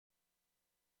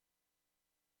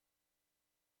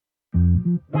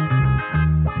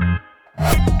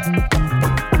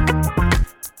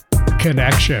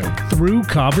Connection through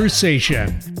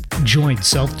conversation. Join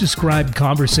self-described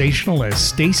conversationalist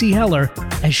Stacy Heller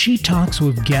as she talks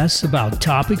with guests about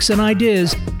topics and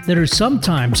ideas that are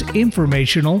sometimes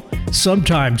informational,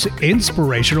 sometimes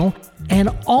inspirational, and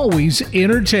always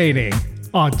entertaining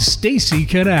on Stacy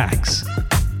Connects.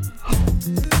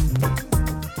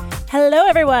 Hello,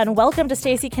 everyone. Welcome to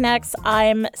Stacy Connects.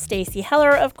 I'm Stacy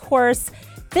Heller, of course.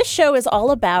 This show is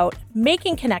all about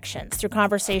making connections through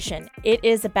conversation. It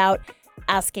is about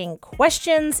asking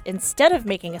questions instead of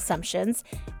making assumptions.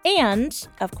 And,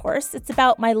 of course, it's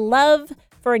about my love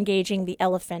for engaging the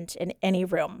elephant in any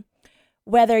room.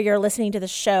 Whether you're listening to the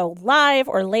show live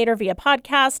or later via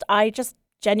podcast, I just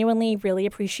genuinely really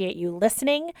appreciate you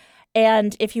listening.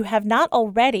 And if you have not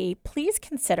already, please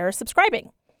consider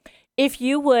subscribing. If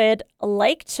you would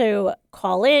like to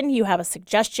call in, you have a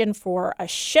suggestion for a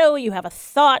show, you have a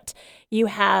thought, you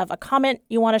have a comment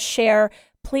you want to share,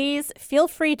 please feel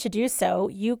free to do so.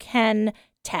 You can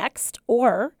text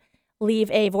or leave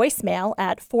a voicemail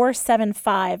at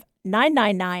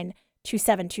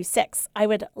 475-999-2726. I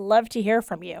would love to hear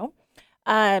from you.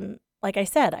 Like I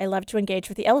said, I love to engage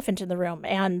with the elephant in the room.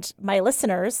 And my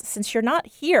listeners, since you're not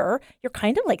here, you're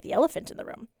kind of like the elephant in the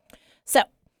room. So,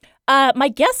 my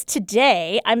guest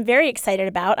today, I'm very excited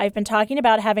about. I've been talking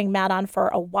about having Matt on for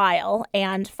a while,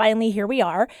 and finally here we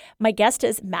are. My guest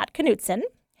is Matt Knutsen.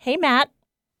 Hey, Matt.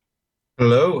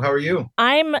 Hello, how are you?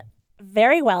 I'm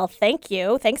very well, thank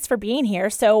you. Thanks for being here.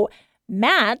 So,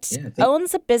 Matt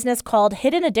owns a business called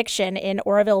Hidden Addiction in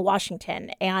Oroville,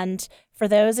 Washington. And for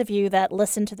those of you that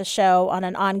listen to the show on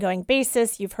an ongoing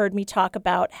basis, you've heard me talk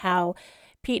about how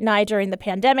Pete and I, during the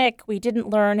pandemic, we didn't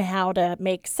learn how to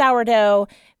make sourdough.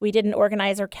 We didn't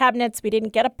organize our cabinets. We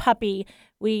didn't get a puppy.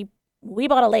 We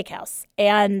bought a lake house,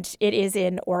 and it is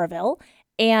in Oroville.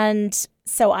 And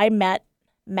so I met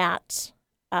Matt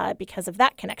because of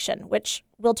that connection, which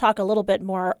we'll talk a little bit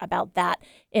more about that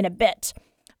in a bit.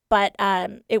 But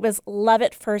it was love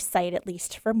at first sight, at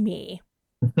least for me.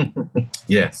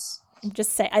 Yes.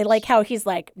 Just say, I like how he's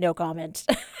like, no comment.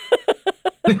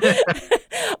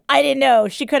 I didn't know.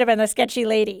 She could have been a sketchy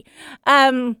lady.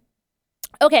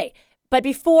 Okay, but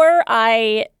before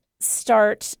I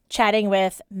start chatting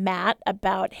with Matt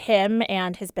about him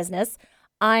and his business,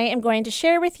 I am going to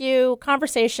share with you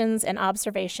conversations and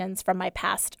observations from my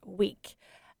past week.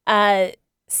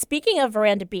 Speaking of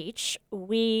Veranda Beach,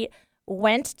 we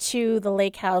went to the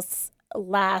lake house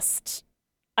last.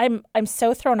 I'm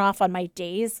so thrown off on my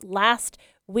days. Last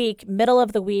week, middle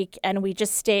of the week, and we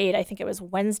just stayed, I think it was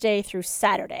Wednesday through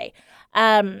Saturday.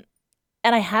 And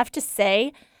I have to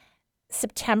say,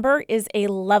 September is a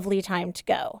lovely time to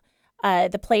go.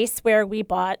 The place where we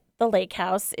bought the lake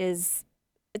house it's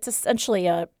essentially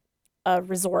a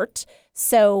resort.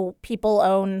 So people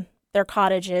own their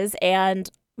cottages, and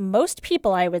most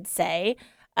people, I would say,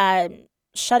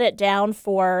 shut it down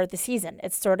for the season.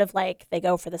 It's sort of like they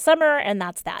go for the summer and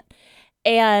that's that.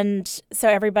 And so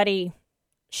everybody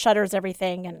shutters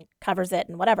everything and covers it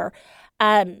and whatever.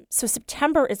 So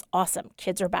September is awesome.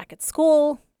 Kids are back at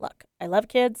school. Look, I love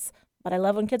kids, but I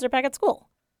love when kids are back at school.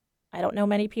 I don't know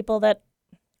many people that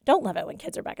don't love it when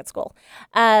kids are back at school.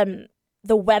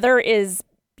 The weather is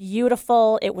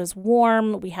beautiful. It was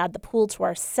warm. We had the pool to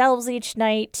ourselves each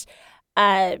night.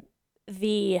 How's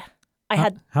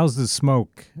the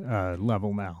smoke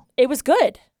level now? It was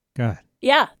good. Good.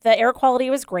 Yeah, the air quality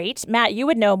was great. Matt, you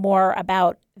would know more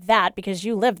about that because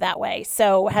you live that way.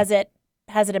 So has it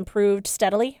improved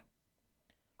steadily?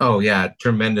 Oh yeah,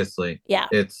 tremendously. Yeah.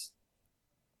 It's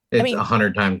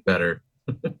 100 times better.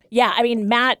 Yeah, I mean,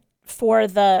 Matt, for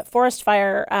the forest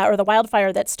fire or the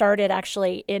wildfire that started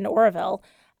actually in Oroville,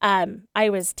 I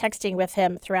was texting with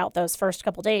him throughout those first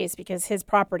couple days because his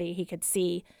property, he could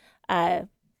see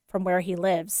from where he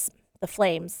lives, the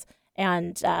flames,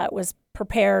 and was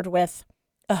prepared with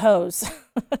a hose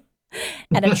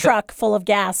and a truck full of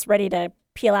gas ready to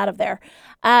peel out of there.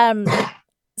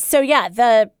 So yeah,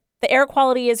 the air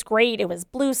quality is great. It was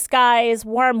blue skies,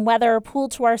 warm weather, pool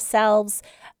to ourselves.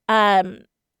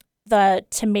 The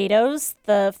tomatoes,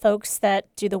 the folks that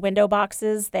do the window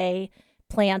boxes, they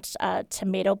plant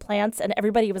tomato plants, and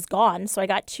everybody was gone. So I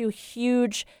got 2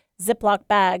 huge Ziploc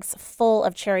bags full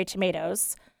of cherry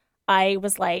tomatoes. I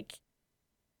was like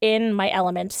in my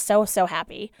element, so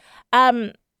happy.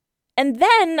 And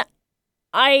then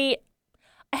I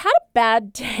had a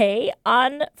bad day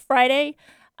on Friday.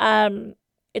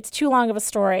 It's too long of a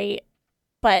story.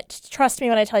 but trust me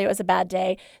when I tell you it was a bad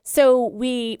day. So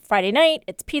Friday night,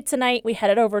 it's pizza night. We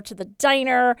headed over to the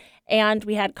diner and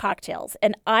we had cocktails.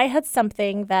 And I had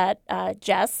something that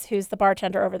Jess, who's the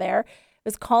bartender over there,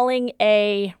 was calling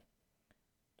a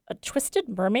twisted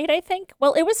mermaid, I think.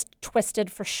 Well, it was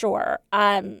twisted for sure.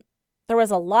 There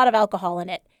was a lot of alcohol in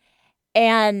it.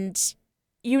 And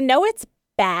it's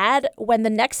bad when the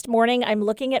next morning I'm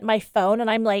looking at my phone and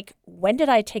I'm like, when did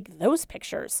I take those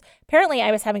pictures? Apparently,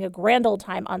 I was having a grand old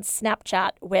time on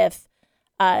Snapchat with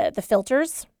the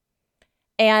filters.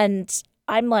 And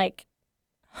I'm like,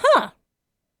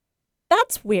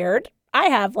 that's weird. I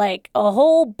have like a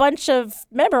whole bunch of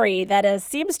memory that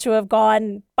seems to have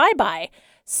gone bye-bye.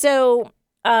 So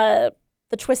the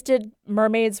twisted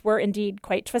mermaids were indeed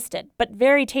quite twisted, but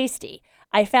very tasty.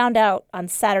 I found out on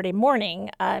Saturday morning,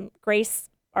 Grace,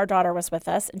 our daughter, was with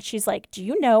us, and she's like, do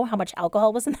you know how much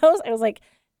alcohol was in those? I was like,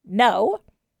 no.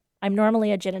 I'm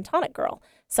normally a gin and tonic girl,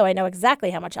 so I know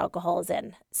exactly how much alcohol is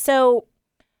in. So,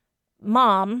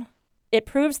 Mom, it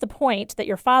proves the point that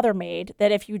your father made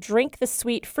that if you drink the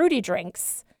sweet, fruity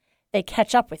drinks, they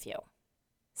catch up with you.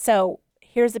 So,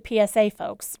 here's a PSA,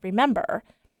 folks. Remember,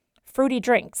 fruity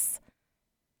drinks,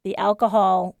 the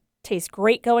alcohol tastes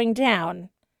great going down,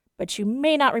 but you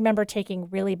may not remember taking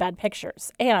really bad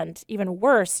pictures. And even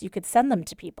worse, you could send them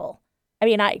to people. I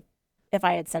mean, if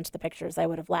I had sent the pictures, I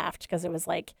would have laughed because it was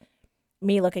like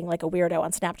me looking like a weirdo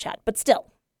on Snapchat. But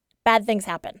still, bad things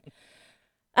happen.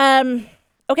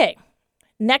 Okay,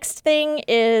 next thing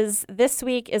is this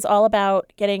week is all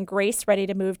about getting Grace ready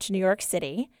to move to New York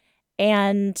City.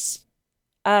 And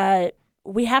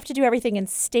we have to do everything in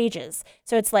stages.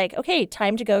 So it's like, okay,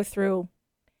 time to go through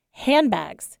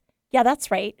handbags. Yeah,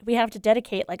 that's right. We have to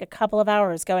dedicate like a couple of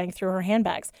hours going through her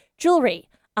handbags. Jewelry.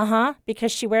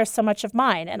 Because she wears so much of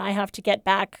mine and I have to get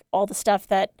back all the stuff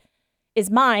that is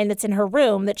mine that's in her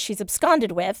room that she's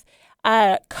absconded with.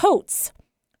 Coats.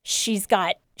 She's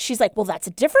like, well, that's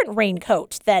a different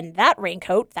raincoat than that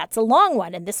raincoat. That's a long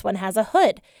one. And this one has a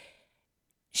hood.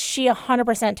 She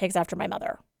 100% takes after my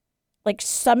mother. Like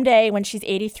someday when she's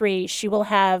 83, she will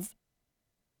have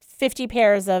 50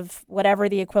 pairs of whatever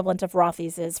the equivalent of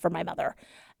Rothy's is for my mother.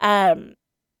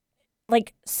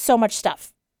 Like so much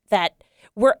stuff that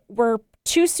we're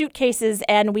 2 suitcases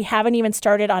and we haven't even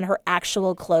started on her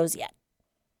actual clothes yet.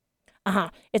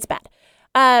 It's bad.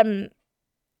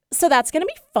 So that's going to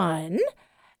be fun.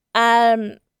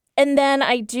 And then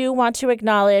I do want to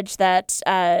acknowledge that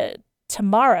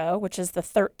tomorrow, which is the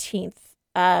 13th,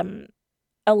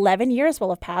 11 years will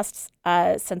have passed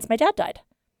since my dad died.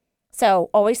 So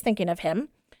always thinking of him.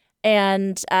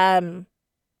 And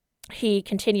he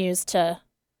continues to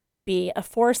be a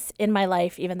force in my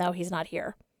life, even though he's not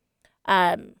here.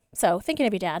 So thinking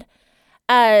of you, Dad.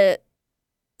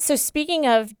 So speaking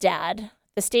of Dad,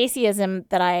 the Stacyism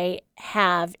that I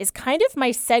have is kind of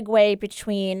my segue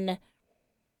between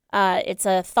it's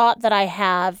a thought that I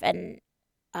have and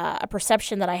a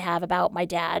perception that I have about my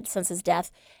dad since his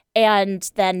death, and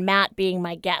then Matt being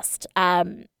my guest.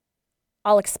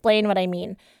 I'll explain what I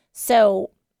mean.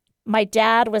 So my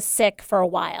dad was sick for a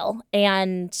while,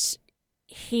 and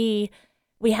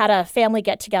we had a family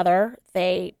get together.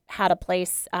 They had a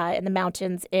place in the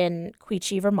mountains in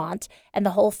Quechee, Vermont, and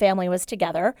the whole family was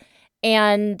together,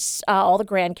 and all the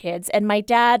grandkids. And my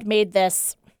dad made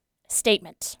this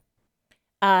statement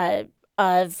of,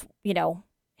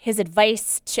 his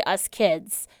advice to us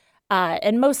kids,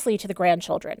 and mostly to the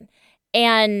grandchildren.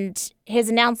 And his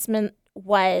announcement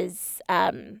was,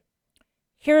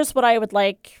 here's what I would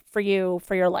like for you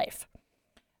for your life.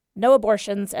 No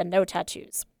abortions and no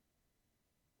tattoos.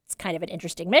 It's kind of an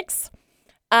interesting mix.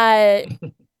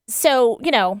 So,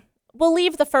 we'll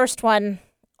leave the first one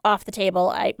off the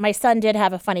table. My son did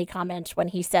have a funny comment when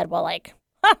he said, well,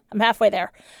 I'm halfway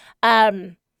there.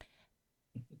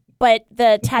 But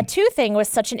the tattoo thing was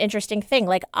such an interesting thing.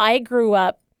 Like, I grew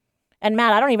up, and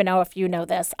Matt, I don't even know if you know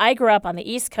this. I grew up on the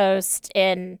East Coast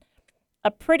in a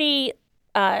pretty,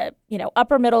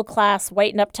 upper middle class,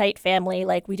 white and uptight family.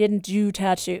 Like, we didn't do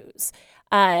tattoos.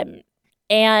 And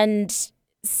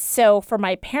so for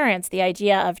my parents, the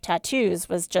idea of tattoos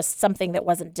was just something that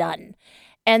wasn't done.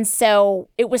 And so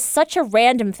it was such a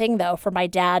random thing, though, for my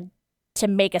dad to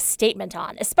make a statement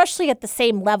on, especially at the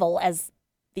same level as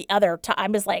the other. I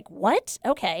was like, what?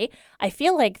 Okay. I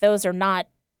feel like those are not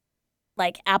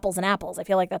like apples and apples. I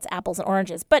feel like that's apples and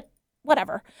oranges, but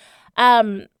whatever.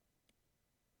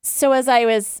 So as I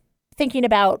was thinking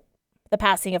about the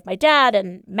passing of my dad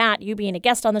and Matt, you being a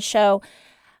guest on the show,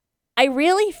 I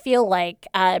really feel like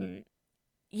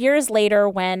years later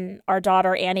when our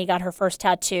daughter Annie got her first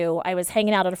tattoo, I was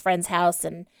hanging out at a friend's house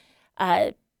and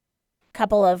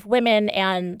couple of women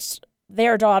and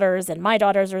their daughters and my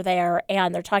daughters are there,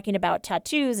 and they're talking about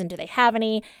tattoos and do they have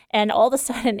any? And all of a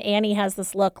sudden, Annie has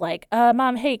this look like,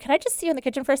 Mom, hey, can I just see you in the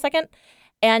kitchen for a second?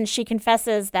 And she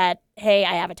confesses that, hey,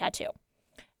 I have a tattoo.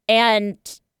 And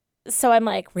so I'm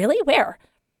like, really? Where?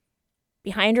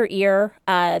 Behind her ear,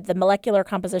 the molecular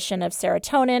composition of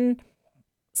serotonin.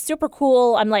 Super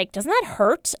cool. I'm like, doesn't that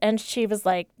hurt? And she was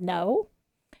like, no.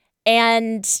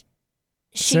 And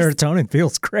serotonin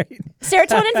feels great.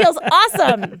 Serotonin feels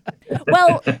awesome.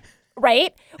 Well,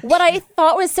 right. What I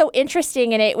thought was so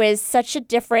interesting, and it was such a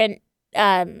different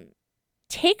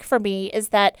take for me, is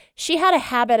that she had a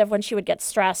habit of when she would get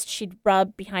stressed, she'd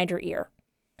rub behind her ear.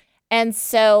 And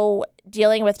so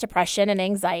dealing with depression and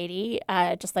anxiety,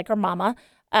 just like her mama,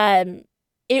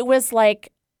 it was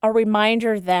like a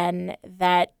reminder then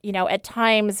that, at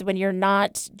times when you're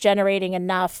not generating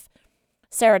enough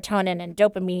serotonin and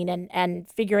dopamine and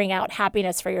figuring out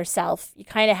happiness for yourself, you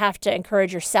kind of have to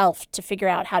encourage yourself to figure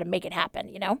out how to make it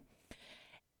happen,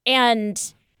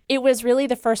 And it was really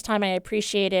the first time I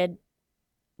appreciated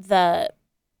that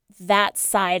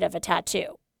side of a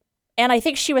tattoo. And I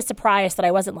think she was surprised that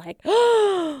I wasn't like,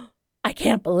 oh, I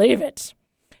can't believe it.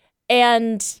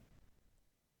 And,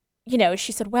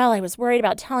 she said, well, I was worried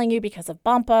about telling you because of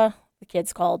Bumpa. The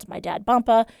kids called my dad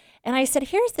Bumpa. And I said,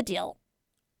 here's the deal.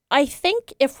 I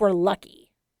think if we're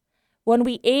lucky, when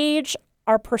we age,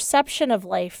 our perception of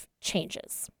life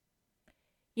changes.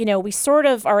 We sort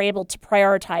of are able to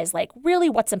prioritize, like, really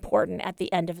what's important at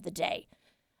the end of the day.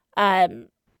 And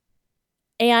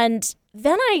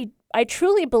then I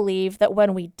truly believe that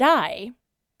when we die,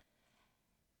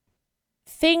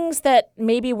 things that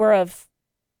maybe were of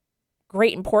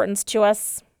great importance to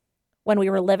us when we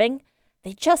were living,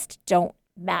 they just don't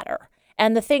matter.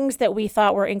 And the things that we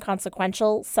thought were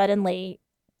inconsequential, suddenly,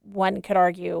 one could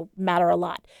argue, matter a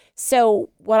lot. So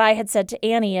what I had said to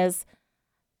Annie is,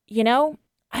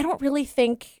 I don't really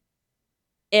think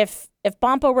if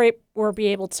Bumpa were be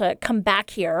able to come back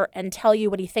here and tell you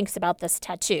what he thinks about this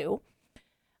tattoo,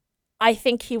 I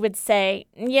think he would say,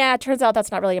 yeah, it turns out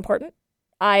that's not really important.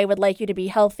 I would like you to be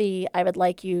healthy. I would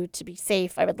like you to be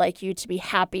safe. I would like you to be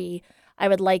happy. I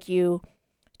would like you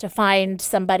to find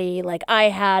somebody like I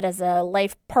had as a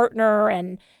life partner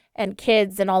and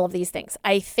kids and all of these things.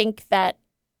 I think that,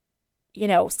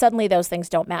 suddenly those things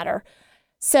don't matter.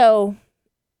 So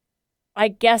I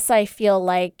guess I feel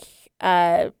like,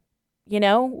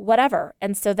 whatever.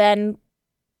 And so then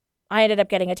I ended up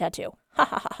getting a tattoo. Ha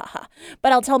ha ha ha ha.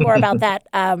 But I'll tell more about that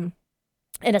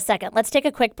in a second. Let's take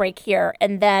a quick break here.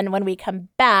 And then when we come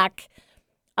back,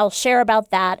 I'll share about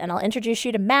that and I'll introduce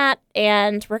you to Matt,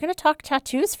 and we're going to talk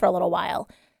tattoos for a little while.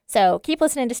 So keep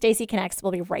listening to Stacy Connects.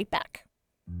 We'll be right back.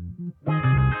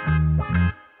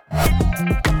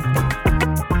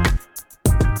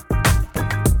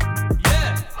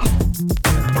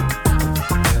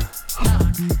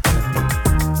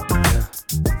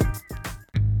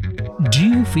 Do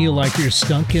you feel like you're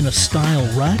stuck in a style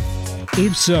rut?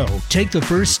 If so, take the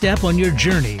first step on your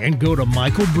journey and go to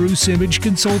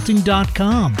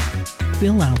michaelbruceimageconsulting.com.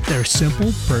 Fill out their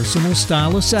simple personal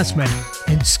style assessment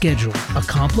and schedule a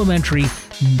complimentary,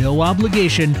 no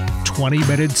obligation,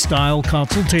 20-minute style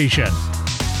consultation.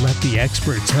 Let the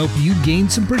experts help you gain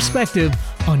some perspective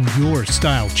on your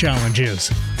style challenges.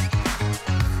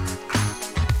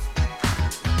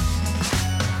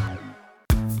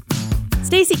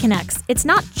 Stacy Connects. It's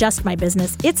not just my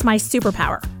business, it's my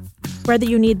superpower. Whether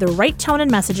you need the right tone and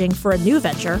messaging for a new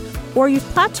venture, or you've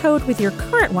plateaued with your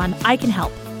current one, I can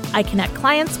help. I connect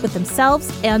clients with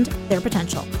themselves and their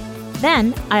potential.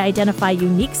 Then, I identify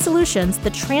unique solutions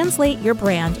that translate your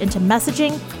brand into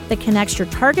messaging that connects your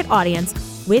target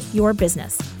audience with your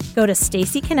business. Go to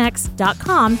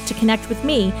stacyconnects.com to connect with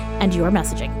me and your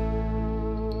messaging.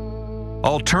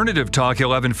 Alternative Talk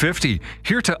 1150,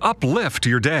 here to uplift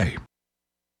your day.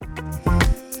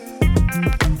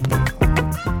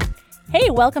 Hey,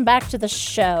 welcome back to the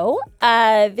show.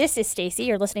 This is Stacy.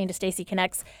 You're listening to Stacy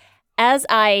Connects. As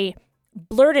I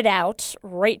blurted out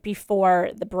right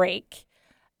before the break,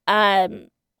 I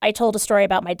told a story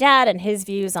about my dad and his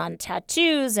views on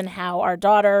tattoos and how our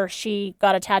daughter, she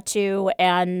got a tattoo,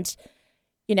 and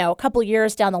a couple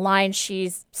years down the line,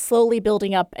 she's slowly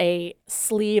building up a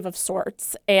sleeve of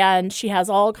sorts, and she has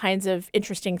all kinds of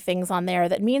interesting things on there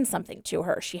that mean something to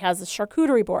her. She has a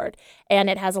charcuterie board, and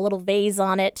it has a little vase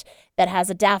on it that has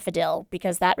a daffodil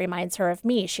because that reminds her of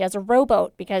me. She has a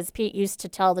rowboat because Pete used to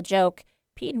tell the joke,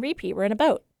 Pete and Repeat were in a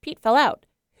boat. Pete fell out.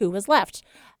 Who was left?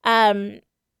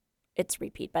 It's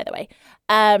Repeat, by the way.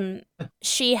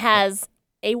 She has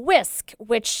a whisk,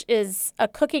 which is a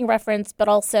cooking reference, but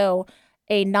also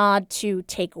a nod to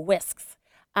take risks,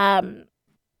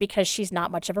 because she's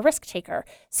not much of a risk taker.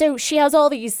 So she has all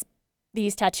these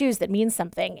tattoos that mean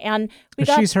something, and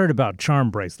she's heard about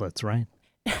charm bracelets, right?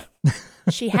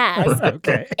 She has.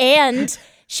 Okay. And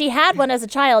she had one as a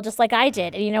child, just like I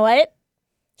did. And you know what?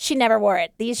 She never wore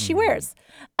it. These she wears.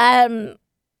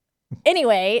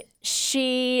 Anyway,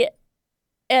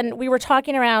 and we were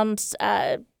talking around,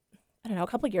 I don't know, a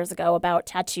couple of years ago about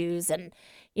tattoos. And,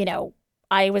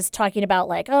 I was talking about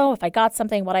like, oh, if I got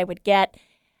something, what I would get.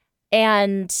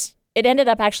 And it ended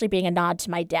up actually being a nod to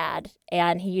my dad.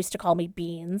 And he used to call me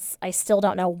Beans. I still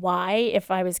don't know why,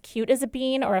 if I was cute as a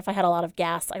bean or if I had a lot of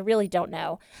gas. I really don't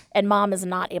know. And Mom is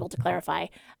not able to clarify.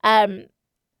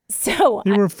 So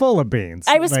you were full of beans.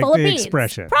 I was full of beans.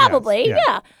 Expression. Probably,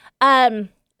 yes. yeah.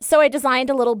 So I designed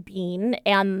a little bean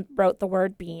and wrote the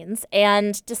word beans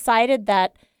and decided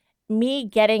that me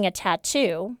getting a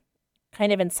tattoo,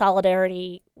 kind of in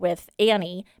solidarity with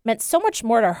Annie, meant so much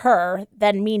more to her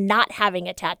than me not having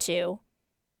a tattoo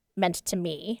meant to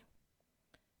me.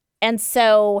 And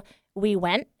so we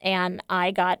went and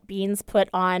I got beans put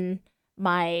on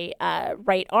my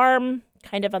right arm,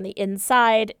 kind of on the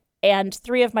inside, and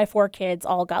 3 of my 4 kids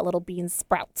all got little bean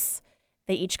sprouts.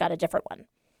 They each got a different one.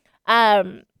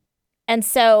 And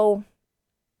so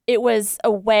it was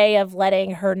a way of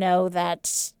letting her know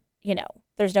that,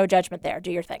 there's no judgment there.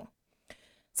 Do your thing.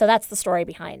 So that's the story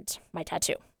behind my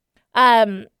tattoo.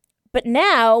 But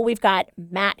now we've got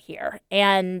Matt here.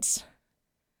 And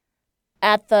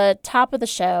at the top of the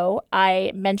show,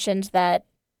 I mentioned that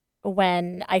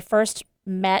when I first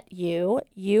met you,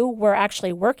 you were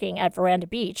actually working at Veranda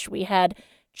Beach. We had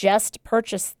just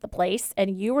purchased the place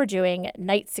and you were doing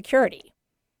night security.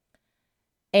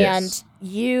 And Yes.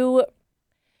 you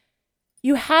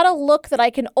had a look that I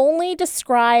can only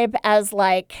describe as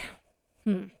like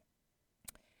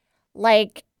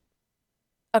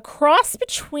a cross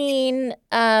between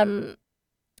Duck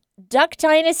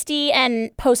Dynasty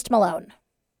and Post Malone.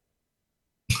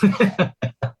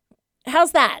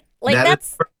 How's that? Like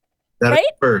that's right?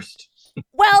 First.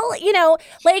 Well,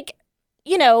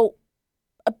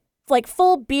 like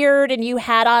full beard, and you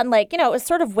had on it was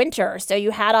sort of winter, so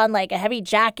you had on like a heavy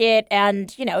jacket,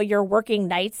 and you're working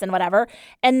nights and whatever,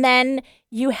 and then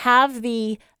you have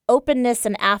the openness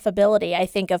and affability, I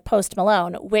think, of Post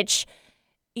Malone, which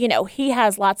he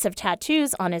has lots of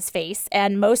tattoos on his face,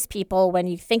 and most people, when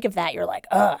you think of that, you're like,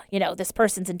 this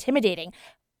person's intimidating.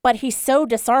 But he's so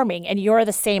disarming, and you're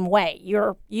the same way.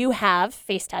 You have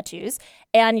face tattoos,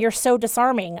 and you're so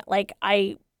disarming. Like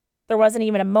there wasn't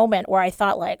even a moment where I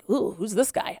thought like, ooh, who's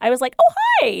this guy? I was like, oh,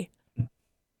 hi.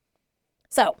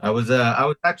 So I was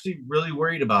actually really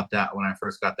worried about that when I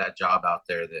first got that job out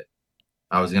there, that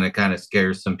I was going to kind of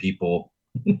scare some people.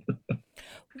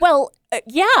 Well,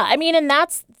 yeah, I mean, and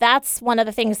that's one of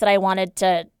the things that I wanted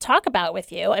to talk about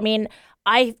with you. I mean,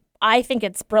 I think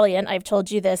it's brilliant. I've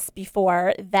told you this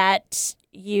before, that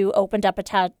you opened up a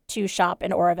tattoo shop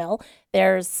in Oroville.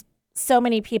 There's so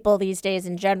many people these days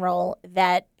in general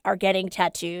that are getting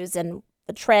tattoos, and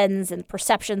the trends and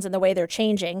perceptions and the way they're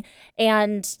changing.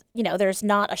 And, there's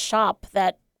not a shop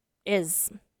that is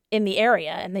in the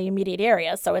area, in the immediate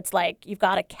area. So it's like you've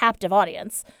got a captive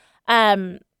audience.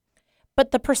 But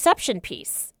the perception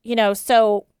piece,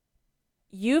 so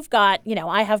you've got,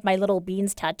 I have my little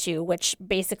beans tattoo, which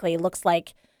basically looks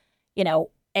like, a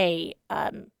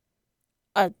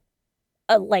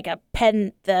like a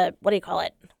pen, what do you call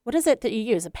it? What is it that you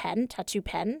use? A pen, tattoo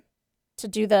pen, to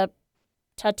do the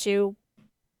tattoo,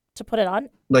 to put it on?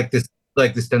 Like the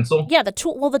stencil? Yeah, the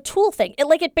tool. Well, the tool thing.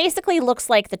 It basically looks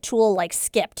like the tool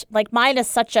skipped. Like mine is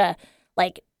such a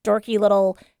dorky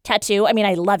little tattoo. I mean,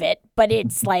 I love it, but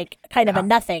it's like kind of a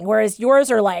nothing. Whereas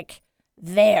yours are like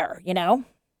there,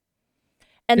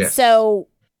 And Yes. so,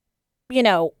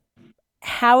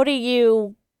 how do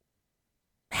you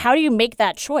make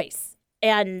that choice?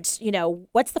 And,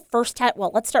 what's the first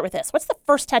well, let's start with this. What's the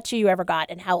first tattoo you ever got,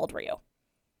 and how old were you?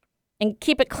 And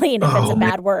keep it clean if it's a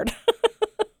bad word.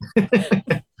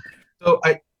 So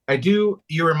I do,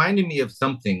 you reminded me of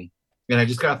something, and I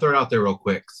just got to throw it out there real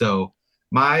quick. So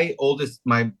my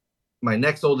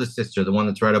next oldest sister, the one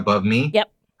that's right above me.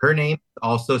 Yep. Her name is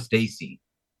also Stacy.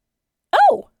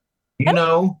 Oh. Do you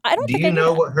know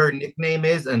that. what her nickname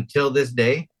is until this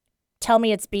day? Tell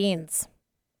me it's Beans.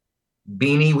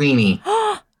 Beanie Weenie.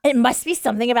 It must be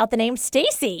something about the name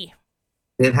Stacy.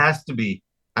 It has to be.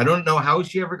 I don't know how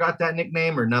she ever got that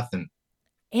nickname or nothing.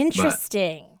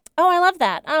 Interesting. Oh, I love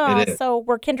that. Oh, so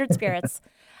we're kindred spirits.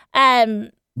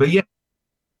 But yeah.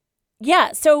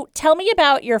 Yeah. So tell me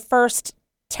about your first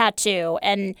tattoo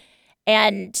and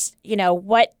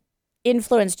what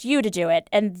influenced you to do it.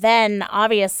 And then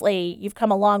obviously you've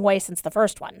come a long way since the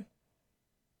first one.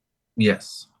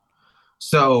 Yes.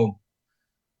 So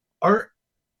art,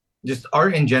 just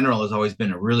art in general has always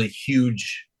been a really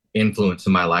huge influence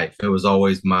in my life. It was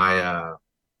always my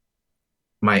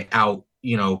out,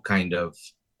 kind of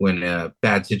when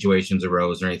bad situations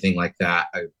arose or anything like that.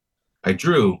 I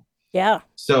drew. Yeah.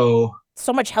 So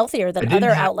much healthier I than didn't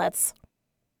other have, outlets.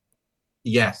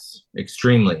 yes,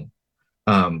 extremely.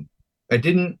 I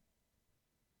didn't,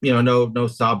 no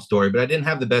sob story, but I didn't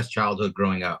have the best childhood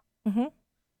growing up. Mm-hmm.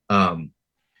 Um,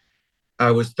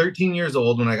 I was 13 years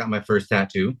old when I got my first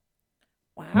tattoo.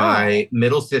 Wow. My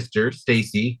middle sister,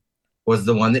 Stacy, was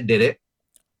the one that did it.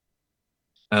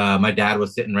 My dad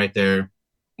was sitting right there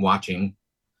watching.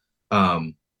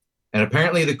 And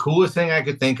apparently the coolest thing I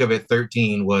could think of at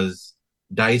 13 was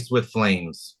dice with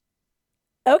flames.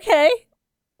 Okay.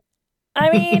 I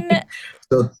mean,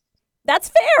 So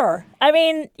that's fair. I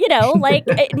mean, like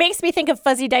it makes me think of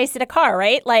fuzzy dice in a car,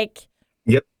 right? Like,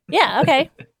 yep. yeah, okay.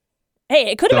 Hey,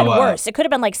 it could have So, been worse. It could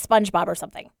have been like SpongeBob or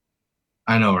something.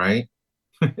 I know, right?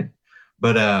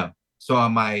 But so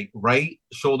on my right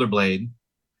shoulder blade,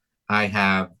 I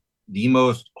have the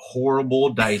most horrible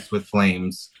dice with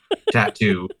flames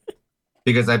tattoo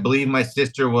because I believe my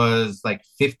sister was like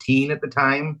 15 at the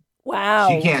time. She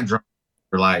Wow. can't draw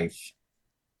for life.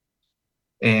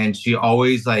 And she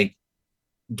always like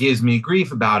gives me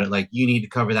grief about it. Like, you need to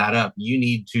cover that up. You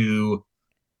need to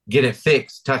get it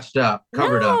fixed, touched up,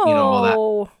 covered up, all that.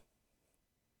 No.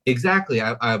 Exactly.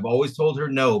 I've always told her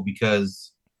no,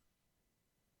 because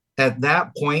at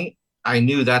that point, I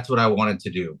knew that's what I wanted to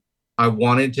do. I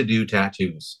wanted to do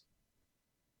tattoos.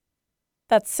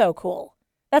 That's so cool.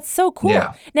 That's so cool.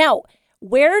 Yeah. Now,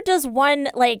 where does one,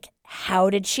 like, how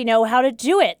did she know how to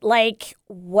do it? Like,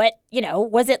 what,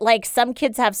 was it like some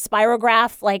kids have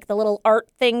spirograph, like the little art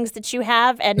things that you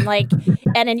have, and like,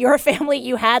 and in your family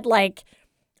you had like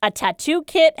a tattoo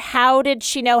kit? How did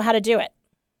she know how to do it?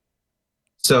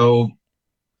 So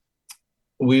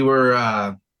we were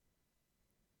at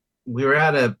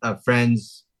a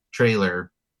friend's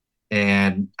trailer,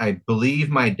 and I believe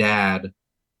my dad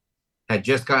had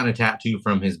just gotten a tattoo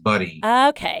from his buddy.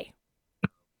 Okay.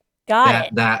 Got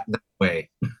it. That way.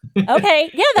 Okay.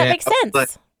 Yeah, that makes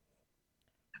sense.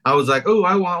 I was like, oh,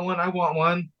 I want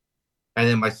one. And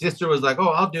then my sister was like, oh,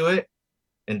 I'll do it.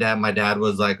 And my dad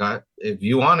was like, if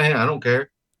you want it, I don't care.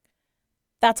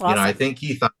 That's awesome. I think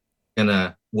he thought he was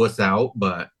gonna wuss out,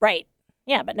 but right.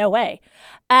 Yeah, but no way.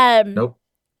 nope.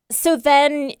 So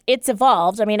then it's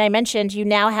evolved. I mean, I mentioned you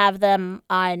now have them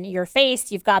on your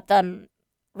face. You've got them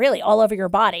really all over your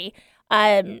body.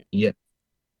 Yeah.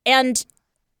 And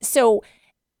so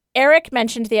Eric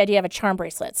mentioned the idea of a charm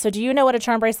bracelet. So do you know what a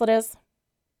charm bracelet is?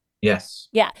 Yes.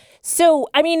 Yeah. So,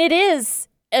 I mean, it is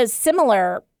a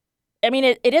similar, I mean,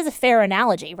 it is a fair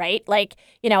analogy, right? Like,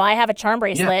 I have a charm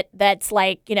bracelet that's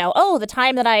like, the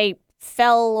time that I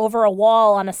fell over a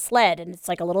wall on a sled, and it's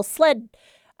like a little sled,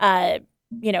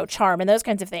 charm and those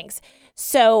kinds of things.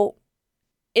 So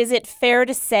is it fair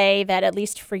to say that at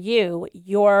least for you,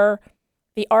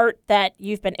 the art that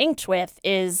you've been inked with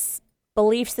is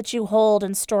beliefs that you hold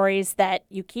and stories that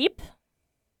you keep?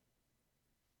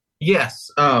 Yes.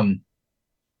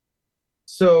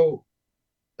 So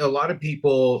a lot of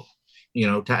people,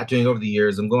 tattooing over the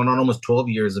years, I'm going on almost 12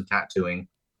 years of tattooing.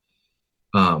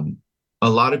 A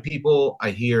lot of people,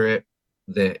 I hear it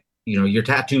that, your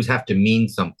tattoos have to mean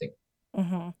something.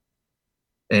 Mm-hmm.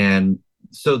 And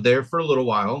so there for a little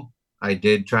while, I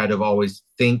did try to always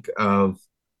think of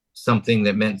something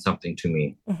that meant something to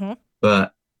me, Mm-hmm.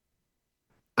 but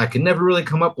I could never really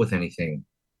come up with anything.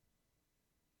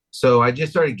 So I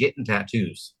just started getting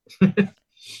tattoos.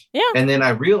 Yeah. And then I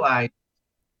realized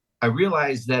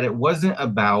that it wasn't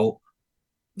about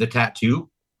the tattoo.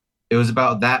 It was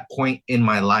about that point in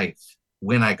my life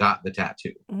when I got the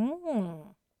tattoo.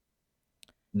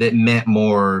 That meant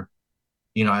more,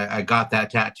 I got that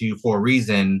tattoo for a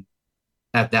reason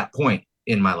at that point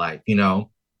in my life,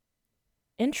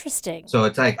 Interesting. So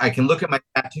it's like I can look at my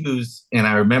tattoos and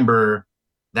I remember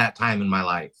that time in my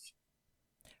life.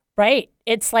 Right.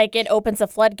 It's like it opens a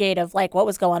floodgate of like what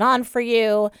was going on for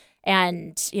you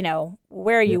and,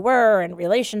 where you were in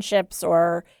relationships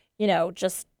or,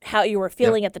 just how you were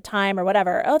feeling at the time or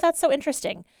whatever. Oh, that's so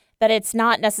interesting that it's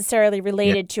not necessarily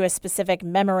related to a specific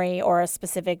memory or a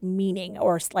specific meaning,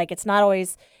 or like it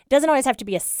doesn't always have to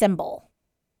be a symbol.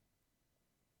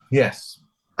 Yes.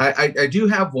 I do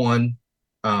have one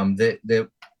that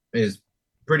is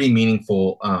pretty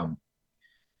meaningful.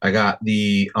 I got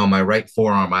on my right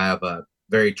forearm, I have a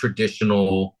very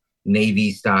traditional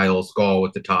Navy style skull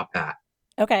with the top hat.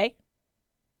 Okay.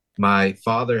 My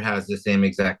father has the same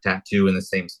exact tattoo in the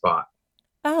same spot.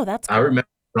 Oh, that's I cool. remember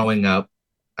growing up,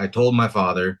 I told my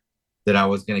father that I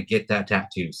was going to get that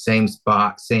tattoo, same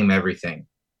spot, same everything.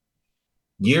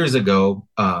 Years ago,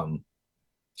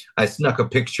 I snuck a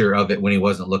picture of it when he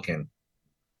wasn't looking,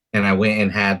 and I went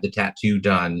and had the tattoo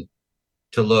done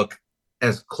to look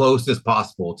as close as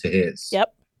possible to his.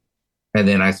 Yep. And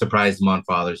then I surprised him on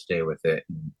Father's Day with it.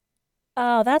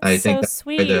 Oh, that's I think so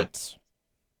sweet.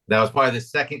 that was probably the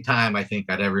second time I think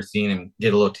I'd ever seen him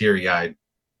get a little teary eyed.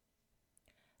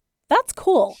 That's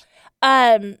cool.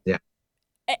 Um, Yeah.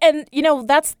 and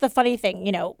that's the funny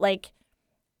thing, like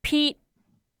Pete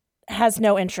has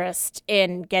no interest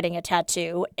in getting a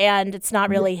tattoo, and it's not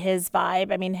really his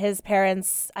vibe. I mean, his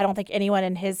parents, I don't think anyone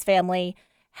in his family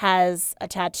has a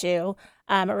tattoo,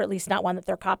 or at least not one that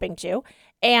they're copying to.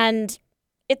 And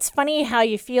it's funny how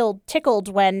you feel tickled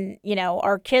when,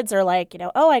 our kids are like,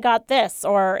 oh, I got this,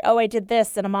 or oh, I did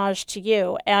this in homage to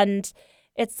you. And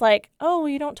it's like, oh,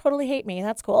 you don't totally hate me.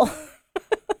 That's cool.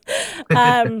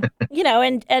 And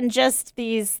just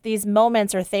these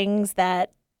moments or things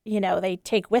that they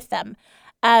take with them.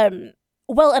 Um,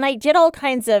 well, and I did all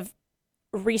kinds of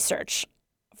research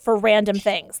for random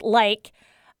things, like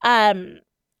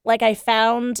I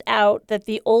found out that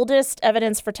the oldest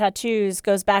evidence for tattoos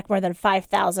goes back more than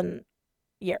 5,000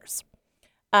 years.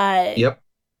 Uh, Yep.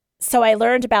 so I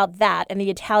learned about that in the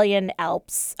Italian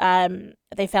Alps.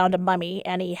 They found a mummy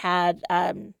and he had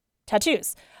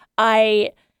tattoos.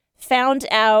 I found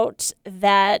out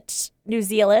that New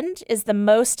Zealand is the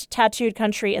most tattooed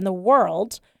country in the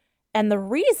world. And the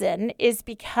reason is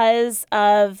because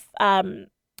of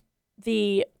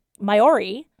the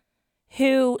Maori,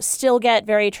 who still get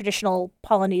very traditional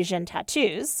Polynesian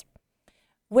tattoos,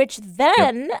 which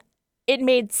then it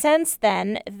made sense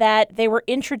then that they were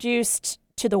introduced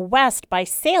to the West by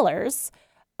sailors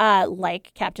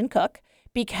like Captain Cook,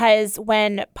 because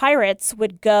when pirates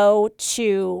would go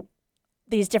to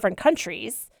these different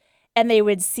countries and they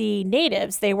would see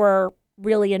natives, they were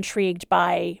really intrigued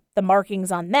by the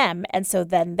markings on them. And so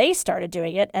then they started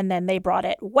doing it, and then they brought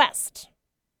it west.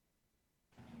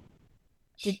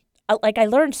 I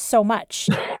learned so much.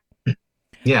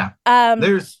 Yeah. Um,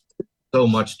 There's so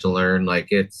much to learn. Like,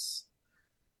 it's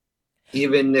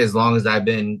even as long as I've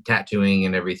been tattooing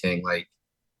and everything, like,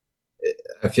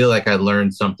 I feel like I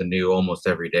learned something new almost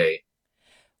every day.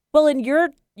 well, and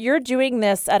you're doing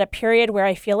this at a period where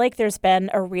I feel like there's been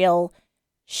a real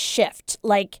shift.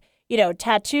 Like,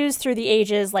 tattoos through the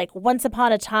ages, like once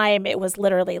upon a time, it was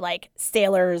literally like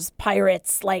sailors,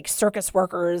 pirates, like circus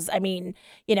workers. I mean,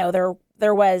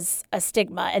 there was a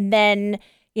stigma. And then,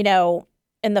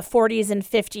 in the 40s and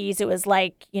 50s, it was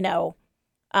like,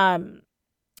 um,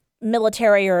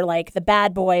 military or like the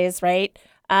bad boys, right?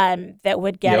 That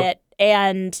would get Yep. it.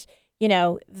 And,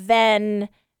 then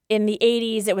in the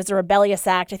 80s, it was a rebellious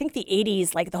act. I think the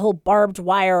 80s, like the whole barbed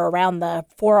wire around the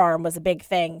forearm was a big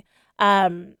thing.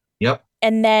 Yep.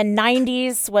 And then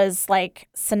 90s was like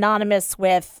synonymous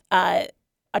with a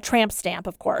tramp stamp,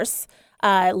 of course,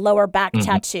 lower back Hmm.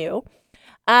 tattoo.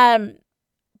 Um,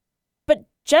 but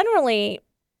generally,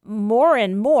 more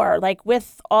and more, like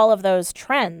with all of those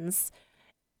trends,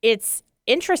 it's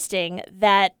interesting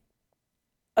that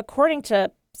according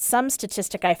to some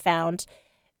statistic I found,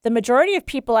 the majority of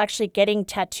people actually getting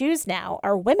tattoos now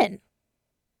are women.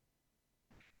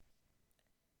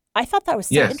 I thought that was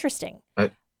so Yes. interesting.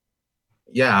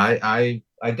 Yeah,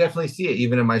 I definitely see it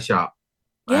even in my shop.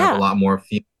 I have a Yeah. lot more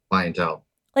female clientele.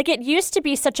 Like it used to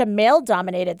be such a male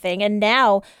dominated thing. And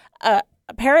now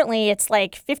apparently it's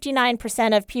like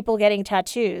 59% of people getting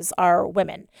tattoos are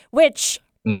women, which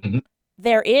Hmm.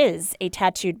 there is a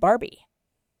tattooed Barbie.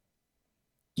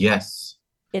 Yes.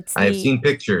 It's I have seen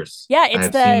pictures. yeah, I it's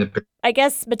have seen the I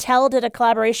guess Mattel did a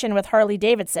collaboration with Harley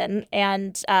Davidson,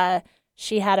 and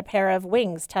she had a pair of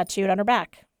wings tattooed on her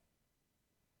back.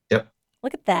 Yep.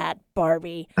 Look at that,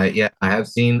 Barbie. Yeah, I have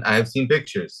seen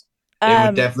pictures. It would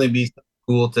Um, definitely be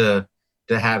cool to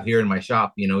have here in my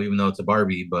shop, even though it's a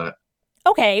Barbie, but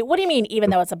okay, what do you mean, even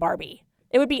though it's a Barbie?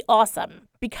 It would be awesome.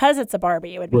 Because it's a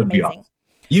Barbie, it would it be would be awesome. amazing.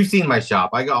 You've seen my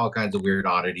shop. I got all kinds of weird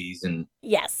oddities and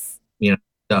Yes. you know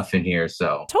stuff in here.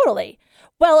 So Totally.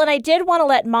 Well, and I did want to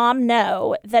let mom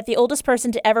know that the oldest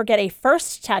person to ever get a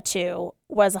first tattoo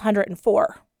was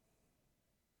 104.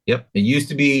 yep, it used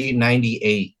to be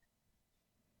 98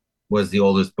 was the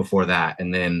oldest before that,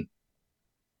 and then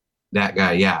that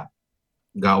guy, yeah,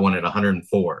 got one at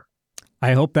 104.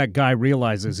 I hope that guy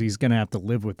realizes he's going to have to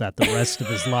live with that the rest of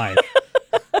his life.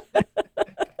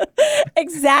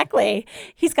 Exactly.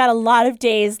 He's got a lot of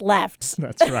days left.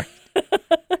 That's right.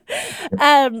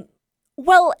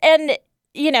 Well, and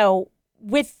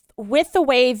with with the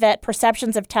way that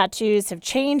perceptions of tattoos have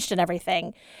changed and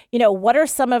everything, what are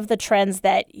some of the trends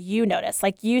that you notice?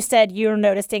 Like you said, you're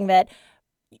noticing that,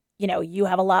 you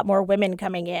have a lot more women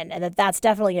coming in and that's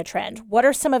definitely a trend. What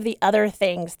are some of the other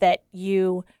things that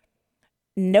you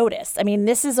notice? I mean,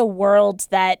 this is a world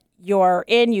that you're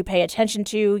in, you pay attention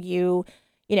to, you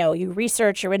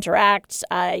research, you interact,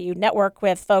 you network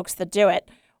with folks that do it.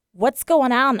 What's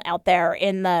going on out there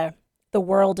in the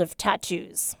world of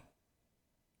tattoos?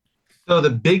 So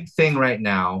the big thing right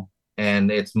now,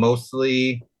 and it's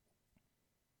mostly,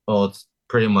 well, it's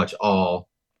pretty much all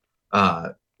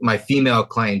my female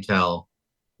clientele.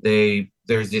 There's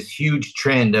this huge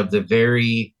trend of the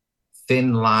very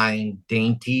thin line,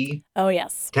 dainty Oh,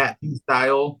 yes. tattoo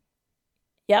style.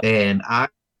 Yep. And I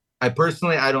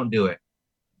personally, I don't do it.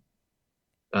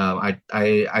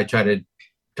 I try to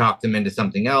talk them into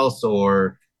something else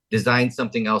or design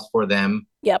something else for them.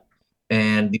 Yep.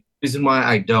 And the reason why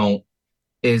I don't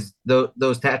is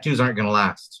those tattoos aren't going to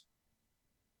last.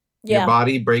 Yeah. Your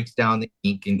body breaks down the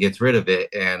ink and gets rid of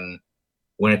it. And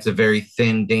when it's a very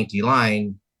thin, dainty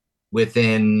line,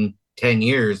 within 10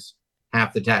 years,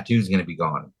 half the tattoo is going to be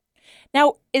gone.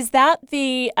 Now, is that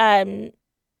the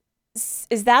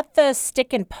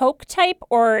stick and poke type,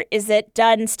 or is it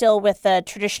done still with the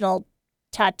traditional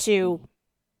tattoo?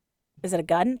 Is it a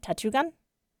gun? Tattoo gun?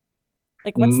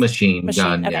 Like what's machine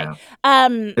gun? Okay. Yeah.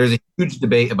 There's a huge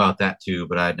debate about that too,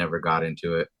 but I never got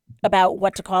into it. About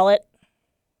what to call it?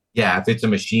 Yeah, if it's a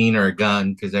machine or a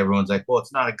gun, because everyone's like, well,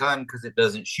 it's not a gun because it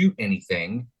doesn't shoot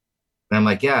anything. And I'm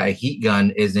like, yeah, a heat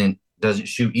gun doesn't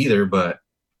shoot either, but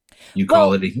you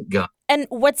call it a heat gun. And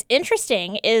what's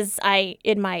interesting is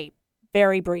in my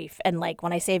very brief, and like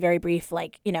when I say very brief,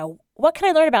 like, what can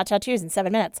I learn about tattoos in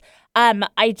 7 minutes?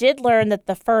 I did learn that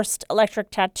the first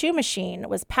electric tattoo machine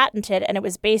was patented, and it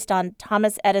was based on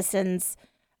Thomas Edison's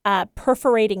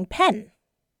perforating pen.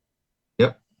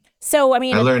 Yep. So, I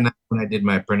mean, I learned that when I did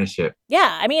my apprenticeship.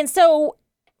 Yeah, I mean, so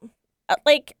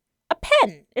like a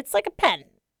pen, it's like a pen.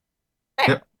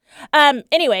 Yep.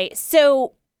 Anyway,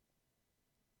 so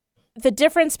the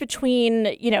difference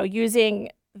between, using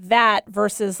that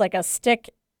versus like a stick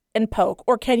and poke,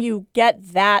 or can you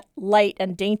get that light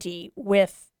and dainty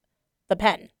with the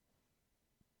pen?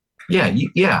 Yeah, you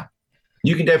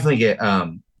can definitely get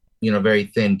very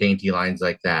thin, dainty lines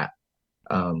like that.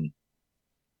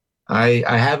 I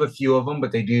have a few of them,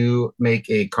 but they do make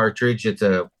a cartridge. It's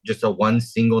just a one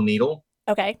single needle.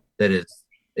 Okay. That is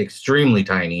extremely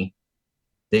tiny,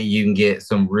 that you can get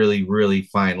some really, really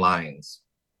fine lines.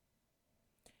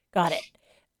 Got it.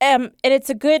 And it's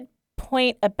a good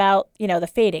point about,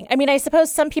 the fading. I mean, I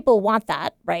suppose some people want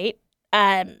that, right?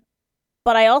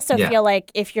 But I also feel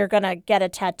like if you're going to get a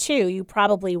tattoo, you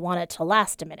probably want it to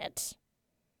last a minute.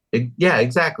 Yeah,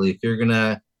 exactly. If you're going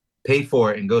to pay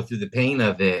for it and go through the pain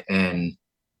of it and,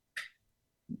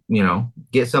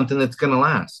 get something that's going to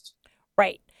last.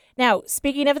 Right. Now,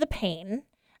 speaking of the pain,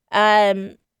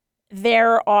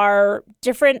 there are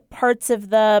different parts of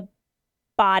the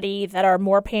body that are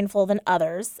more painful than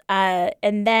others.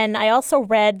 And then I also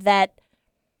read that,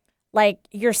 like,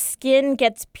 your skin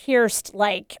gets pierced,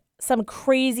 like, some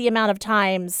crazy amount of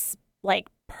times, like,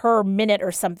 per minute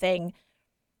or something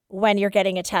when you're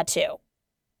getting a tattoo.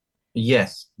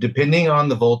 Yes. Depending on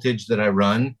the voltage that I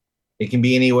run, it can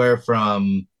be anywhere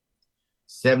from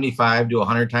 75 to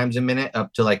 100 times a minute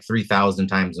up to like 3,000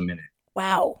 times a minute.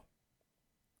 Wow.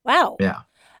 Yeah.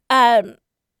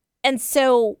 And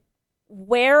so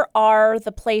where are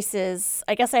the places,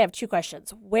 I guess I have two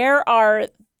questions. Where are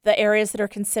the areas that are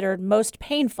considered most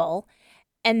painful?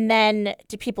 And then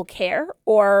do people care,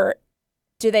 or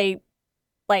do they,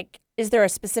 like, is there a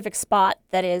specific spot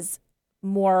that is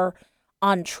more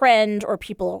on trend or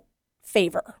people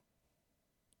favor?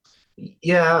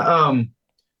 Yeah.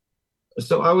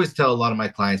 So I always tell a lot of my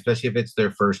clients, especially if it's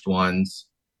their first ones,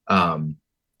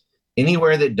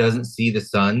 anywhere that doesn't see the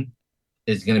sun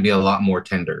is going to be a lot more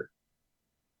tender.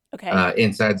 Okay.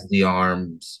 Insides of the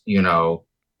arms,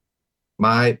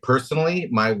 my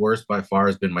worst by far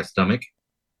has been my stomach.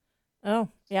 Oh,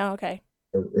 yeah. Okay.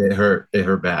 It hurt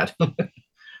bad. But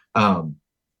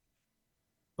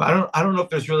I don't know if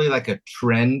there's really like a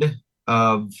trend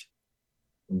of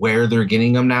where they're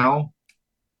getting them now.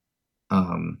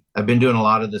 I've been doing a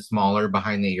lot of the smaller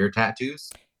behind the ear tattoos.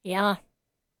 Yeah.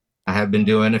 I have been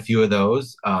doing a few of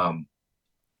those. And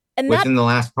within the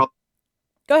last, go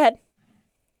ahead.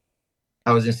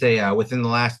 I was gonna say, within the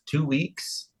last 2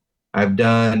 weeks, I've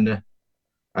done,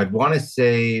 I'd want to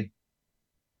say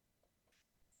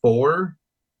 4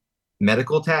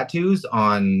 medical tattoos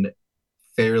on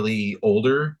fairly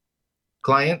older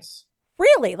clients.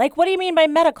 Really? Like, what do you mean by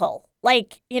medical?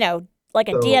 like, like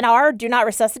a So, DNR, do not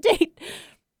resuscitate?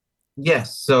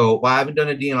 yes. So, well, I haven't done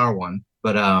a DNR one,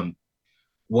 but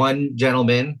one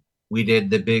gentleman, we did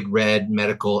the big red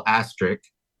medical asterisk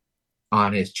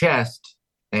on his chest,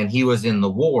 and he was in the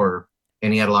war,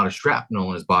 and he had a lot of shrapnel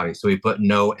in his body. So we put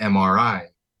no MRI above,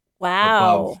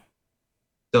 Wow.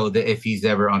 so that if he's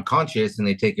ever unconscious and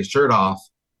they take his shirt off,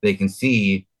 they can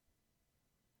see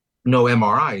no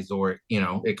MRIs, or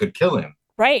it could kill him.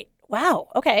 Right. Wow.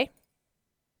 Okay.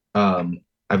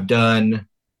 I've done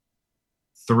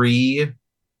 3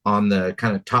 on the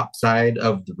kind of top side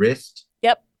of the wrist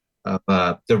Yep.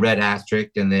 of the red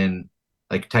asterisk, and then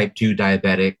like type 2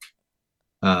 diabetic.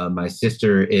 My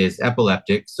sister is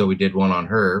epileptic, so we did one on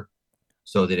her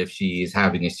so that if she's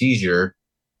having a seizure,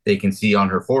 they can see on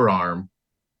her forearm,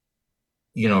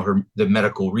 the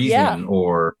medical Yeah. reason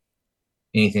or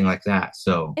anything like that.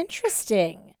 So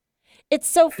Interesting. It's